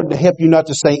ask the Lord to help you not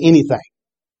to say anything.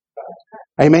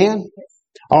 Amen?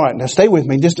 All right, now stay with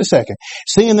me just a second.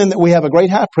 Seeing then that we have a great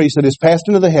high priest that is passed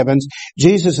into the heavens,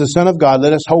 Jesus the Son of God,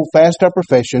 let us hold fast our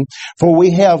profession, for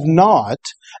we have not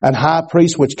an high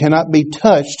priest which cannot be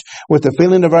touched with the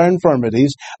feeling of our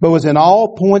infirmities, but was in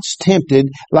all points tempted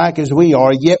like as we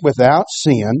are, yet without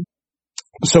sin.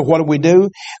 So what do?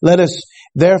 Let us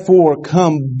therefore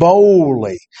come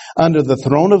boldly under the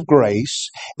throne of grace,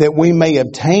 that we may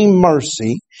obtain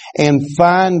mercy and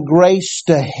find grace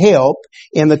to help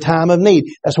in the time of need.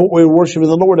 That's what we were worshiping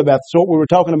the Lord about. That's what we were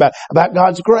talking about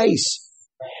God's grace.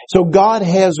 So God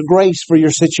has grace for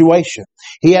your situation.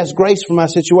 He has grace for my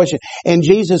situation. And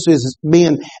Jesus is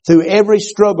being through every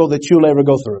struggle that you'll ever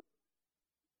go through.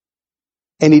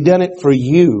 And He done it for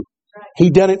you.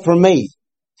 He done it for me.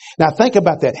 Now think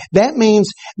about that. That means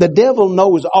the devil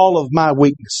knows all of my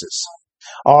weaknesses.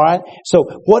 Alright? So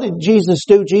what did Jesus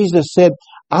do? Jesus said,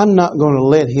 I'm not going to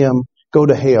let him go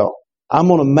to hell. I'm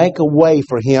going to make a way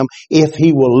for him if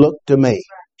he will look to me.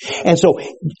 And so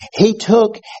he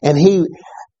took and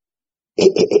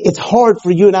it's hard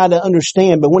for you and I to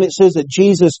understand, but when it says that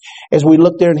Jesus, as we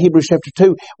look there in Hebrews chapter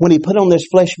 2, when He put on this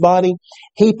flesh body,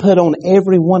 He put on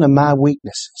every one of my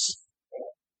weaknesses.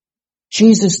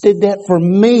 Jesus did that for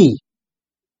me.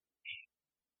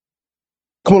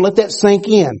 Come on, let that sink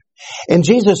in. And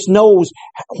Jesus knows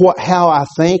how I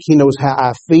think. He knows how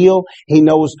I feel. He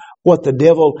knows what the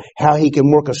devil, how he can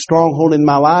work a stronghold in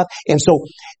my life. And so,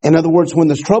 in other words, when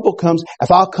this trouble comes,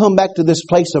 if I'll come back to this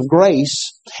place of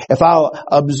grace, if I'll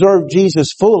observe Jesus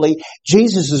fully,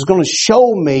 Jesus is going to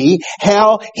show me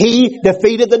how He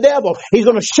defeated the devil. He's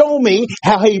going to show me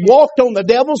how He walked on the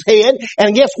devil's head.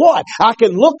 And guess what? I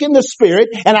can look in the Spirit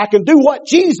and I can do what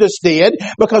Jesus did,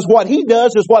 because what He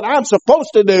does is what I'm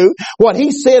supposed to do. What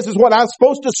He says is what I'm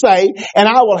supposed to say. And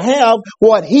I will have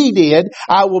what He did.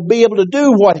 I will be able to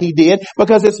do what He did,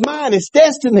 because it's mine. It's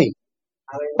destiny.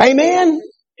 Amen?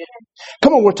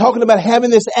 Come on, we're talking about having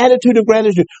this attitude of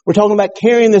gratitude. We're talking about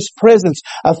carrying this presence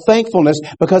of thankfulness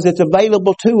because it's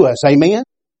available to us. Amen?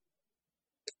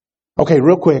 Okay,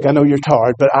 real quick. I know you're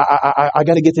tired, but I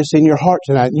got to get this in your heart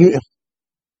tonight.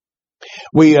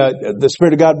 The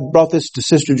Spirit of God brought this to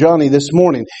Sister Johnny this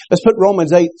morning. Let's put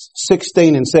Romans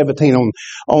 8:16 and 17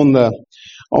 on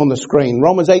the screen.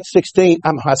 Romans 8:16.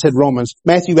 I said Romans.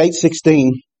 Matthew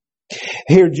 8:16.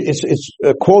 Here it's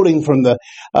quoting from the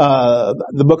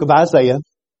book of Isaiah.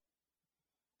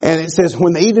 And it says,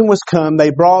 when the evening was come, they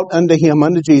brought unto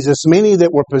Jesus, many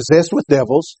that were possessed with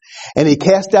devils, and He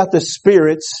cast out the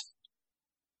spirits.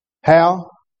 How?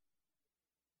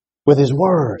 With His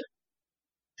word.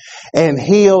 And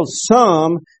healed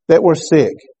some that were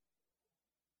sick.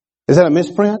 Is that a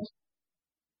misprint?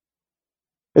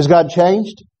 Has God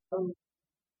changed?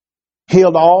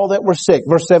 Healed all that were sick.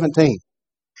 Verse 17.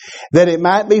 that it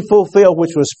might be fulfilled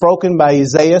which was spoken by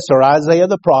Isaiah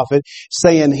the prophet,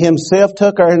 saying, Himself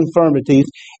took our infirmities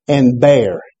and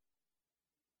bare.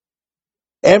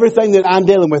 Everything that I'm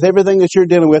dealing with, everything that you're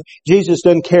dealing with, Jesus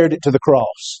done carried it to the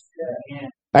cross.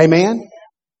 Amen?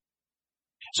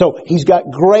 So He's got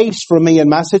grace for me in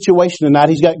my situation tonight.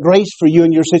 He's got grace for you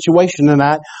in your situation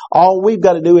tonight. All we've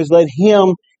got to do is let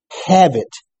Him have it.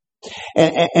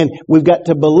 And we've got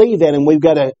to believe that, and we've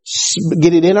got to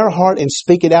get it in our heart and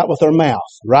speak it out with our mouth.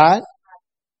 Right?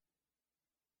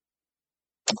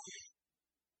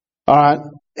 All right.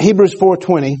 Hebrews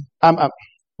 4:20.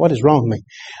 What is wrong with me?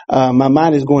 My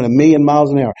mind is going a million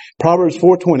miles an hour. Proverbs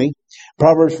 4:20.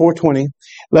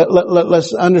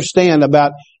 Let's understand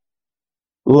about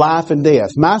life and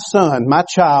death. My son, my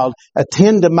child,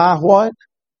 attend to my what?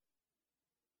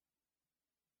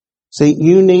 See,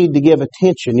 you need to give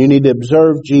attention. You need to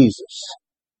observe Jesus.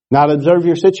 Not observe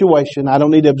your situation. I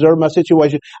don't need to observe my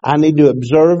situation. I need to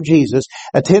observe Jesus.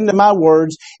 Attend to my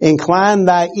words. Incline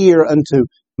thy ear unto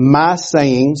my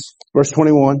sayings. Verse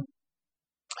 21.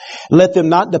 Let them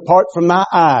not depart from my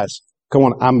eyes. Come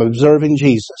on, I'm observing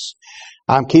Jesus.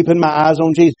 I'm keeping my eyes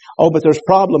on Jesus. Oh, but there's a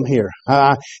problem here.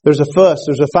 There's a fuss,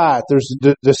 there's a fight, there's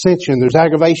dissension, there's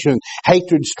aggravation,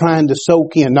 hatred's trying to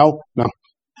soak in. No.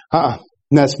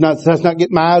 That's not getting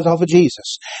my eyes off of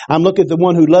Jesus. I'm looking at the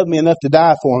one who loved me enough to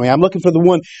die for me. I'm looking for the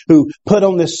one who put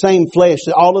on this same flesh,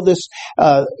 all of this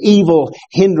evil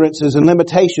hindrances and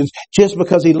limitations, just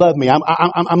because He loved me.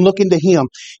 I'm looking to Him.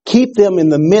 Keep them in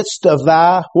the midst of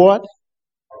thy what?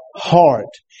 Heart.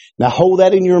 Now hold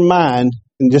that in your mind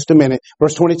in just a minute.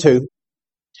 Verse 22.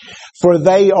 For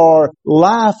they are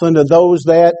life unto those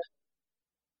that...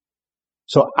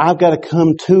 So I've got to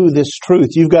come to this truth.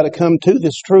 You've got to come to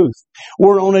this truth.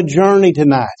 We're on a journey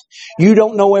tonight. You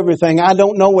don't know everything. I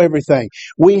don't know everything.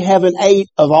 We haven't ate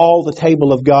of all the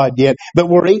table of God yet, but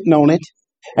we're eating on it.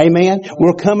 Amen.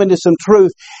 We're coming to some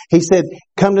truth. He said,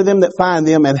 come to them that find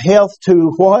them, and health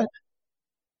to what?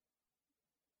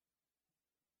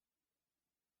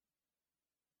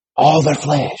 All their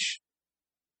flesh.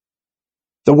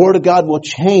 The Word of God will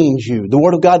change you. The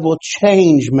Word of God will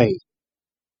change me.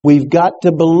 We've got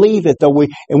to believe it, though. We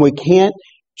can't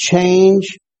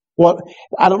change what...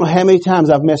 I don't know how many times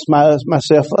I've messed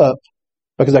myself up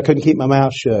because I couldn't keep my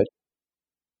mouth shut.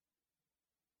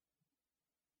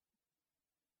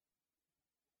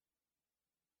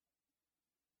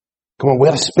 Come on, we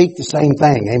got to speak the same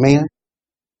thing. Amen?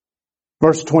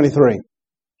 Verse 23.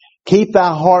 Keep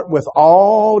thy heart with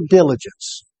all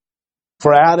diligence,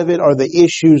 for out of it are the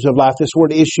issues of life. This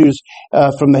word issues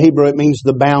from the Hebrew, it means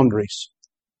the boundaries.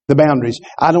 The boundaries.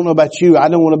 I don't know about you. I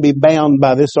don't want to be bound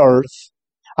by this earth.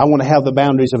 I want to have the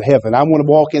boundaries of heaven. I want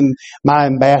to walk in my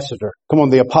ambassador. Come on,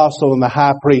 the apostle and the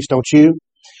high priest, don't you?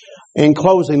 In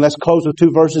closing, let's close with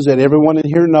two verses that everyone in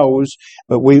here knows,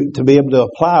 but to be able to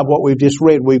apply what we've just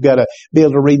read, we've got to be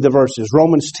able to read the verses.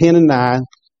 Romans 10 and 9.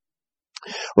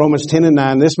 Romans 10 and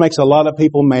 9. This makes a lot of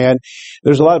people mad.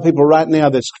 There's a lot of people right now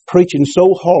that's preaching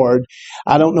so hard.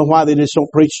 I don't know why they just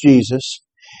don't preach Jesus.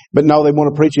 But no, they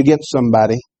want to preach against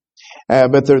somebody.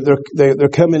 But they're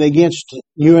coming against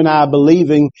you and I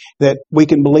believing that we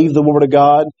can believe the Word of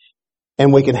God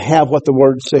and we can have what the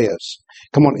Word says.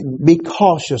 Come on, be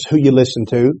cautious who you listen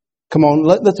to. Come on,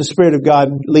 let the Spirit of God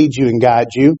lead you and guide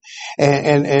you.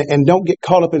 And don't get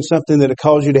caught up in something that'll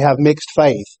cause you to have mixed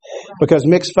faith. Because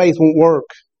mixed faith won't work.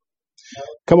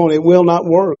 Come on, it will not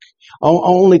work.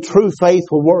 Only true faith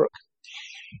will work.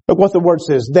 Look what the Word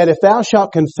says. That if thou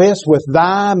shalt confess with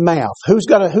thy mouth. Who's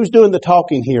doing the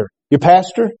talking here? Your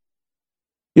pastor?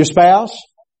 Your spouse?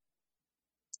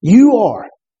 You are.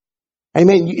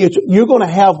 Amen. You're going to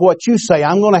have what you say.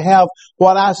 I'm going to have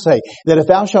what I say. That if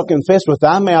thou shalt confess with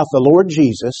thy mouth the Lord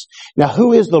Jesus. Now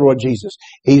who is the Lord Jesus?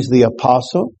 He's the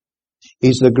apostle.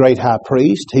 He's the great high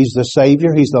priest. He's the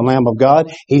Savior. He's the Lamb of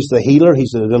God. He's the healer.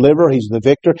 He's the deliverer. He's the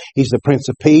victor. He's the Prince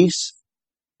of Peace.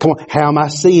 Come on. How am I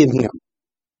seeing Him?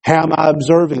 How am I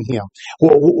observing Him?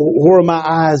 Where are my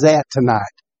eyes at tonight?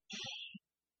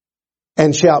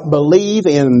 And shalt believe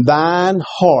in thine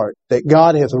heart that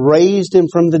God hath raised Him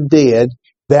from the dead,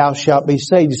 thou shalt be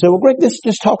saved. You say, well, Greg, this is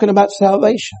just talking about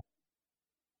salvation.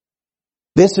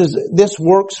 This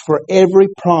works for every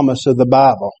promise of the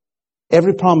Bible.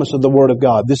 Every promise of the Word of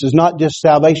God. This is not just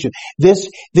salvation. This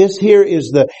here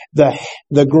is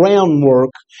the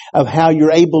groundwork of how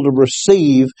you're able to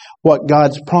receive what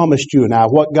God's promised you and I,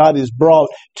 what God has brought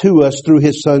to us through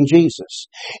His Son Jesus.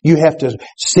 You have to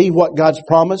see what God's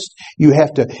promised. You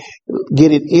have to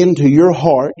get it into your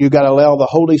heart. You've got to allow the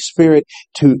Holy Spirit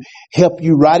to help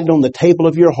you write it on the table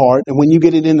of your heart. And when you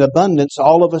get it in abundance,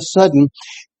 all of a sudden,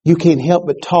 you can't help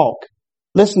but talk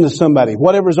Listen to somebody.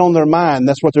 Whatever's on their mind,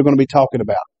 that's what they're going to be talking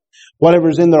about.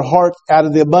 Whatever's in their heart, out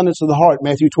of the abundance of the heart.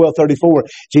 Matthew 12:34,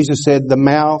 Jesus said, the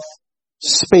mouth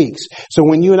speaks. So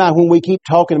when you and I, when we keep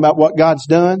talking about what God's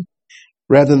done,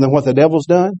 rather than what the devil's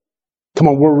done, come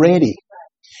on, we're ready.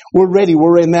 We're ready.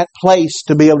 We're in that place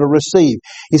to be able to receive.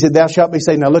 He said, thou shalt be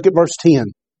saved. Now look at verse 10.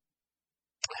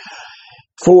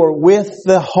 For with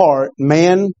the heart,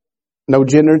 man, no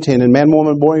gender intended, man,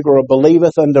 woman, boy, and girl,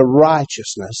 believeth unto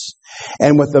righteousness.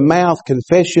 And with the mouth,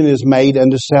 confession is made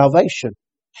unto salvation.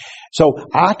 So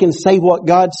I can say what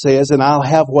God says and I'll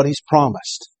have what He's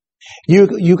promised.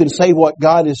 You can say what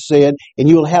God has said and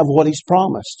you'll have what He's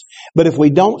promised. But if we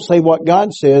don't say what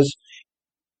God says,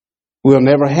 we'll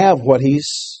never have what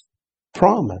He's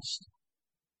promised.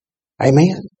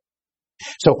 Amen.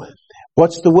 So,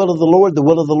 what's the will of the Lord? The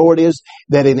will of the Lord is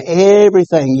that in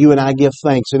everything you and I give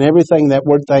thanks. And everything, that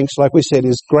word thanks, like we said,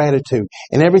 is gratitude.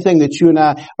 And everything that you and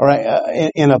I are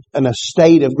in a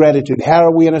state of gratitude. How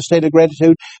are we in a state of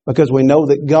gratitude? Because we know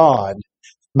that God,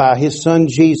 by His Son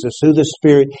Jesus, through the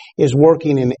Spirit, is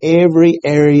working in every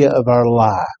area of our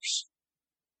lives.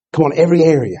 Come on, every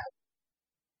area.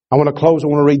 I want to close. I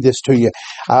want to read this to you.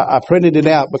 I printed it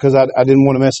out because I didn't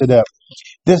want to mess it up.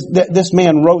 This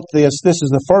man wrote this. This is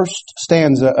the first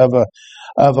stanza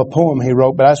of a poem he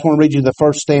wrote, but I just want to read you the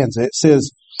first stanza. It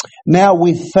says, now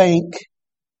we thank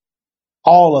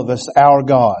all of us our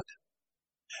God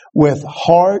with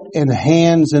heart and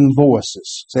hands and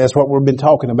voices. So that's what we've been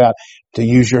talking about. To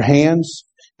use your hands.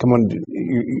 Come on,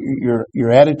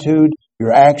 your attitude,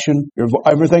 your action,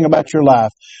 everything about your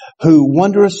life. Who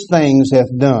wondrous things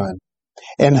hath done,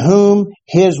 and whom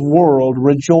His world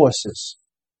rejoices.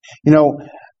 You know,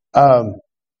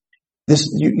 this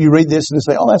you read this and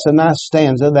say, "Oh, that's a nice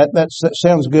stanza. That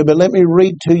sounds good." But let me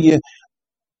read to you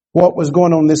what was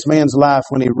going on in this man's life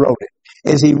when he wrote it.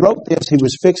 As he wrote this, he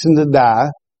was fixing to die.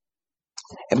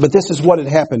 But this is what had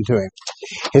happened to him.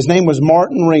 His name was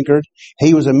Martin Rinkart.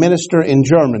 He was a minister in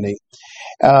Germany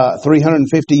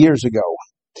 350 years ago.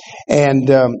 And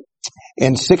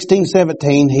in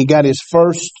 1617, he got his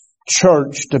first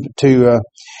church to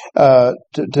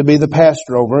be the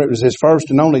pastor over. It was his first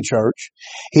and only church.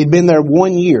 He'd been there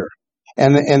 1 year.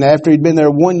 And after he'd been there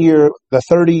 1 year, the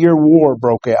 30-year war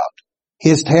broke out.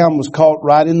 His town was caught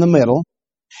right in the middle.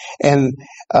 And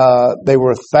there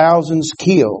were thousands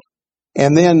killed.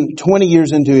 And then 20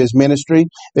 years into his ministry,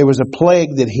 there was a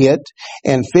plague that hit,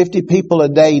 and 50 people a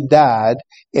day died,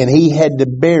 and he had to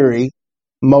bury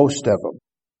most of them.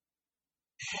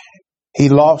 He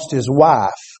lost his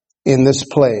wife in this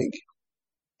plague.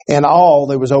 In all,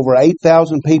 there was over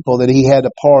 8,000 people that he had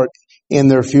a part in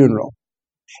their funeral.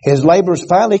 His labors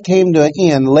finally came to an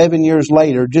end 11 years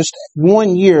later, just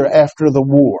 1 year after the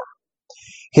war.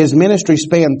 His ministry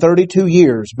spanned 32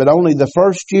 years, but only the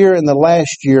first year and the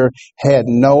last year had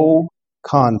no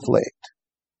conflict.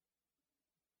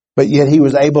 But yet he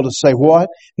was able to say, what?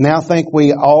 Now thank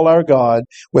we all our God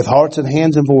with hearts and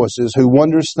hands and voices, who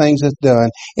wondrous things hath done,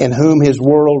 in whom His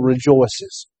world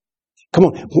rejoices. Come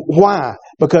on. Why?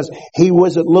 Because he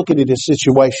wasn't looking at his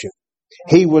situation.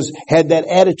 He had that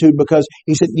attitude because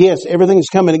he said, yes, everything is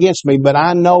coming against me, but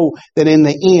I know that in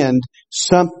the end,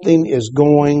 something is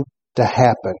going to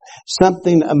happen.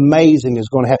 Something amazing is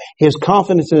going to happen. His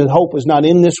confidence and his hope was not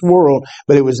in this world,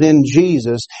 but it was in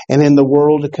Jesus and in the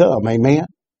world to come. Amen.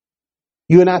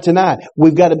 You and I tonight,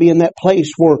 we've got to be in that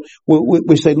place where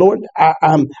we say, Lord,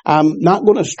 I'm not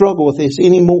going to struggle with this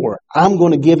anymore. I'm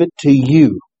going to give it to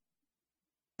you.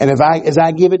 And as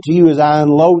I give it to you, as I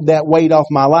unload that weight off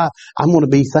my life, I'm going to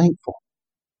be thankful.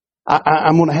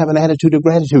 I'm going to have an attitude of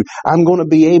gratitude. I'm going to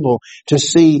be able to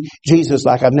see Jesus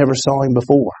like I've never saw Him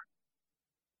before.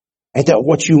 Ain't that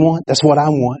what you want? That's what I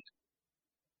want.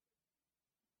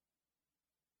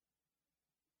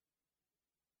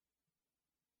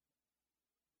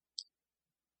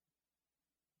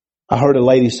 I heard a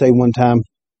lady say one time,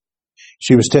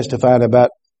 she was testifying about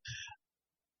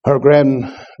her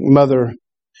grandmother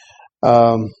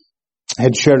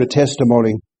had shared a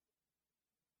testimony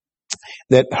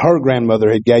that her grandmother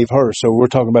had gave her. So we're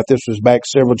talking about this was back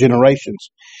several generations.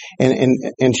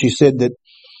 And she said that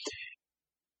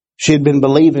she had been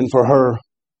believing for her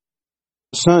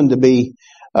son to be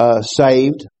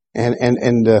saved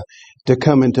and to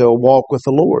come into a walk with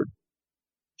the Lord.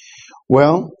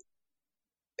 Well,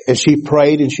 as she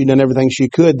prayed and she done everything she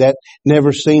could, that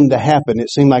never seemed to happen. It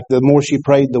seemed like the more she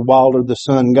prayed, the wilder the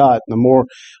son got, the more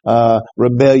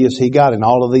rebellious he got, and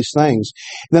all of these things.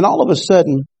 And then all of a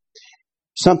sudden,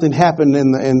 something happened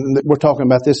and we're talking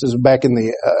about this is back in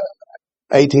the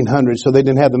 1800s, so they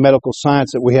didn't have the medical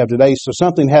science that we have today. So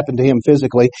something happened to him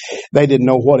physically. They didn't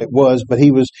know what it was, but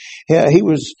he was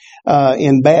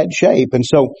in bad shape. And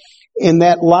so in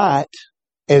that light,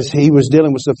 as he was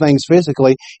dealing with some things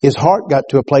physically, his heart got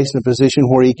to a place and a position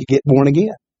where he could get born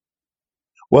again.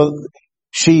 Well,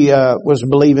 she was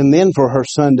believing then for her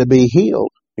son to be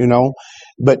healed,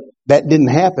 but that didn't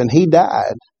happen. He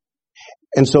died.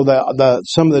 And so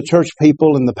some of the church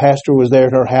people and the pastor was there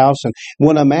at her house, and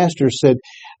one of the masters said,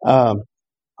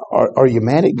 are you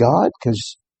mad at God?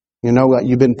 Because,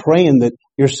 you've been praying that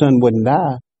your son wouldn't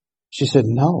die. She said,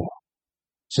 no.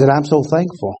 She said, I'm so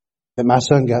thankful that my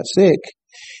son got sick.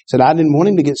 She said, I didn't want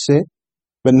him to get sick,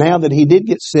 but now that he did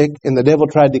get sick and the devil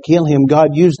tried to kill him,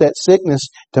 God used that sickness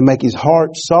to make his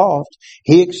heart soft.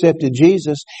 He accepted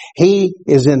Jesus. He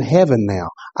is in heaven now.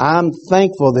 I'm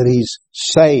thankful that he's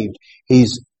saved.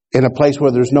 He's in a place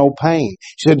where there's no pain.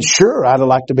 She said, sure, I'd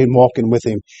like to be walking with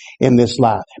him in this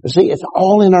life. But see, it's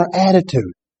all in our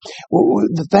attitude.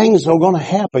 The things are going to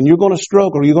happen. You're going to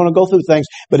struggle. You're going to go through things.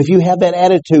 But if you have that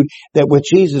attitude that with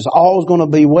Jesus, all is going to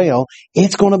be well,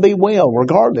 it's going to be well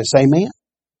regardless. Amen?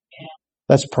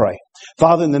 Let's pray.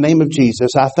 Father, in the name of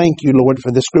Jesus, I thank you, Lord,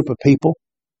 for this group of people.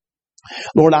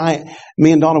 Lord,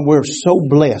 me and Donna, we're so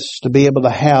blessed to be able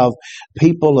to have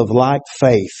people of like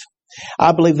faith.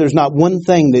 I believe there's not one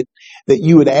thing that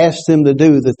you would ask them to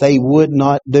do that they would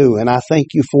not do. And I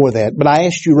thank you for that. But I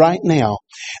ask you right now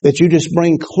that you just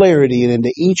bring clarity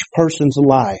into each person's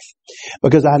life.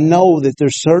 Because I know that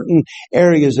there's certain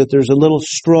areas that there's a little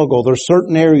struggle. There's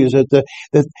certain areas that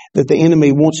the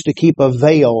enemy wants to keep a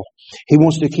veil. He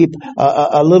wants to keep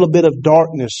a little bit of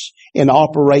darkness in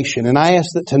operation. And I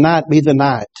ask that tonight be the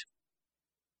night.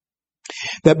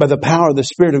 That by the power of the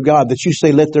Spirit of God, that you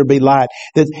say, let there be light,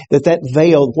 that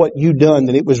veil, what you done,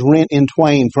 that it was rent in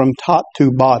twain from top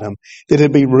to bottom, that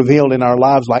it be revealed in our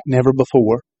lives like never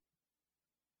before.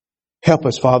 Help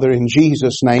us, Father, in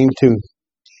Jesus' name to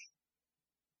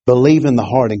believe in the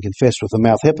heart and confess with the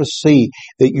mouth. Help us see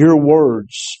that your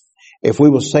words, if we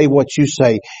will say what you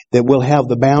say, that we'll have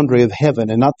the boundary of heaven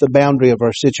and not the boundary of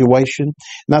our situation,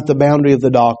 not the boundary of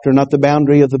the doctor, not the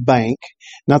boundary of the bank,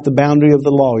 not the boundary of the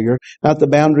lawyer, not the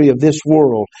boundary of this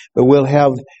world, but we'll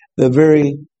have the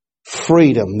very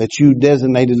freedom that you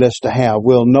designated us to have.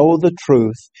 We'll know the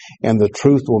truth, and the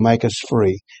truth will make us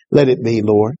free. Let it be,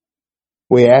 Lord.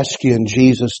 We ask you in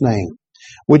Jesus' name.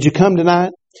 Would you come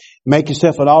tonight? Make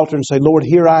yourself an altar and say, Lord,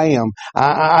 here I am.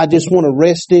 I just want to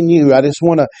rest in you. I just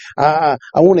want to, I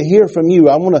want to hear from you.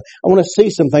 I want to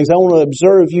see some things. I want to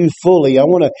observe you fully. I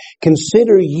want to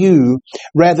consider you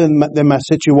rather than my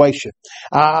situation.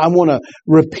 I want to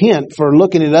repent for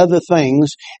looking at other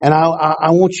things. And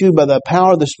I want you, by the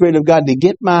power of the Spirit of God, to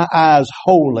get my eyes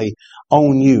wholly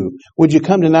on you. Would you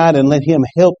come tonight and let him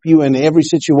help you in every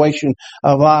situation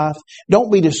of life?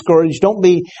 Don't be discouraged. Don't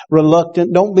be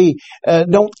reluctant. Don't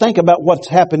think about what's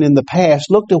happened in the past.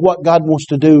 Look to what God wants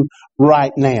to do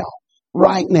right now.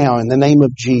 Right now, in the name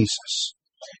of Jesus.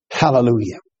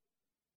 Hallelujah.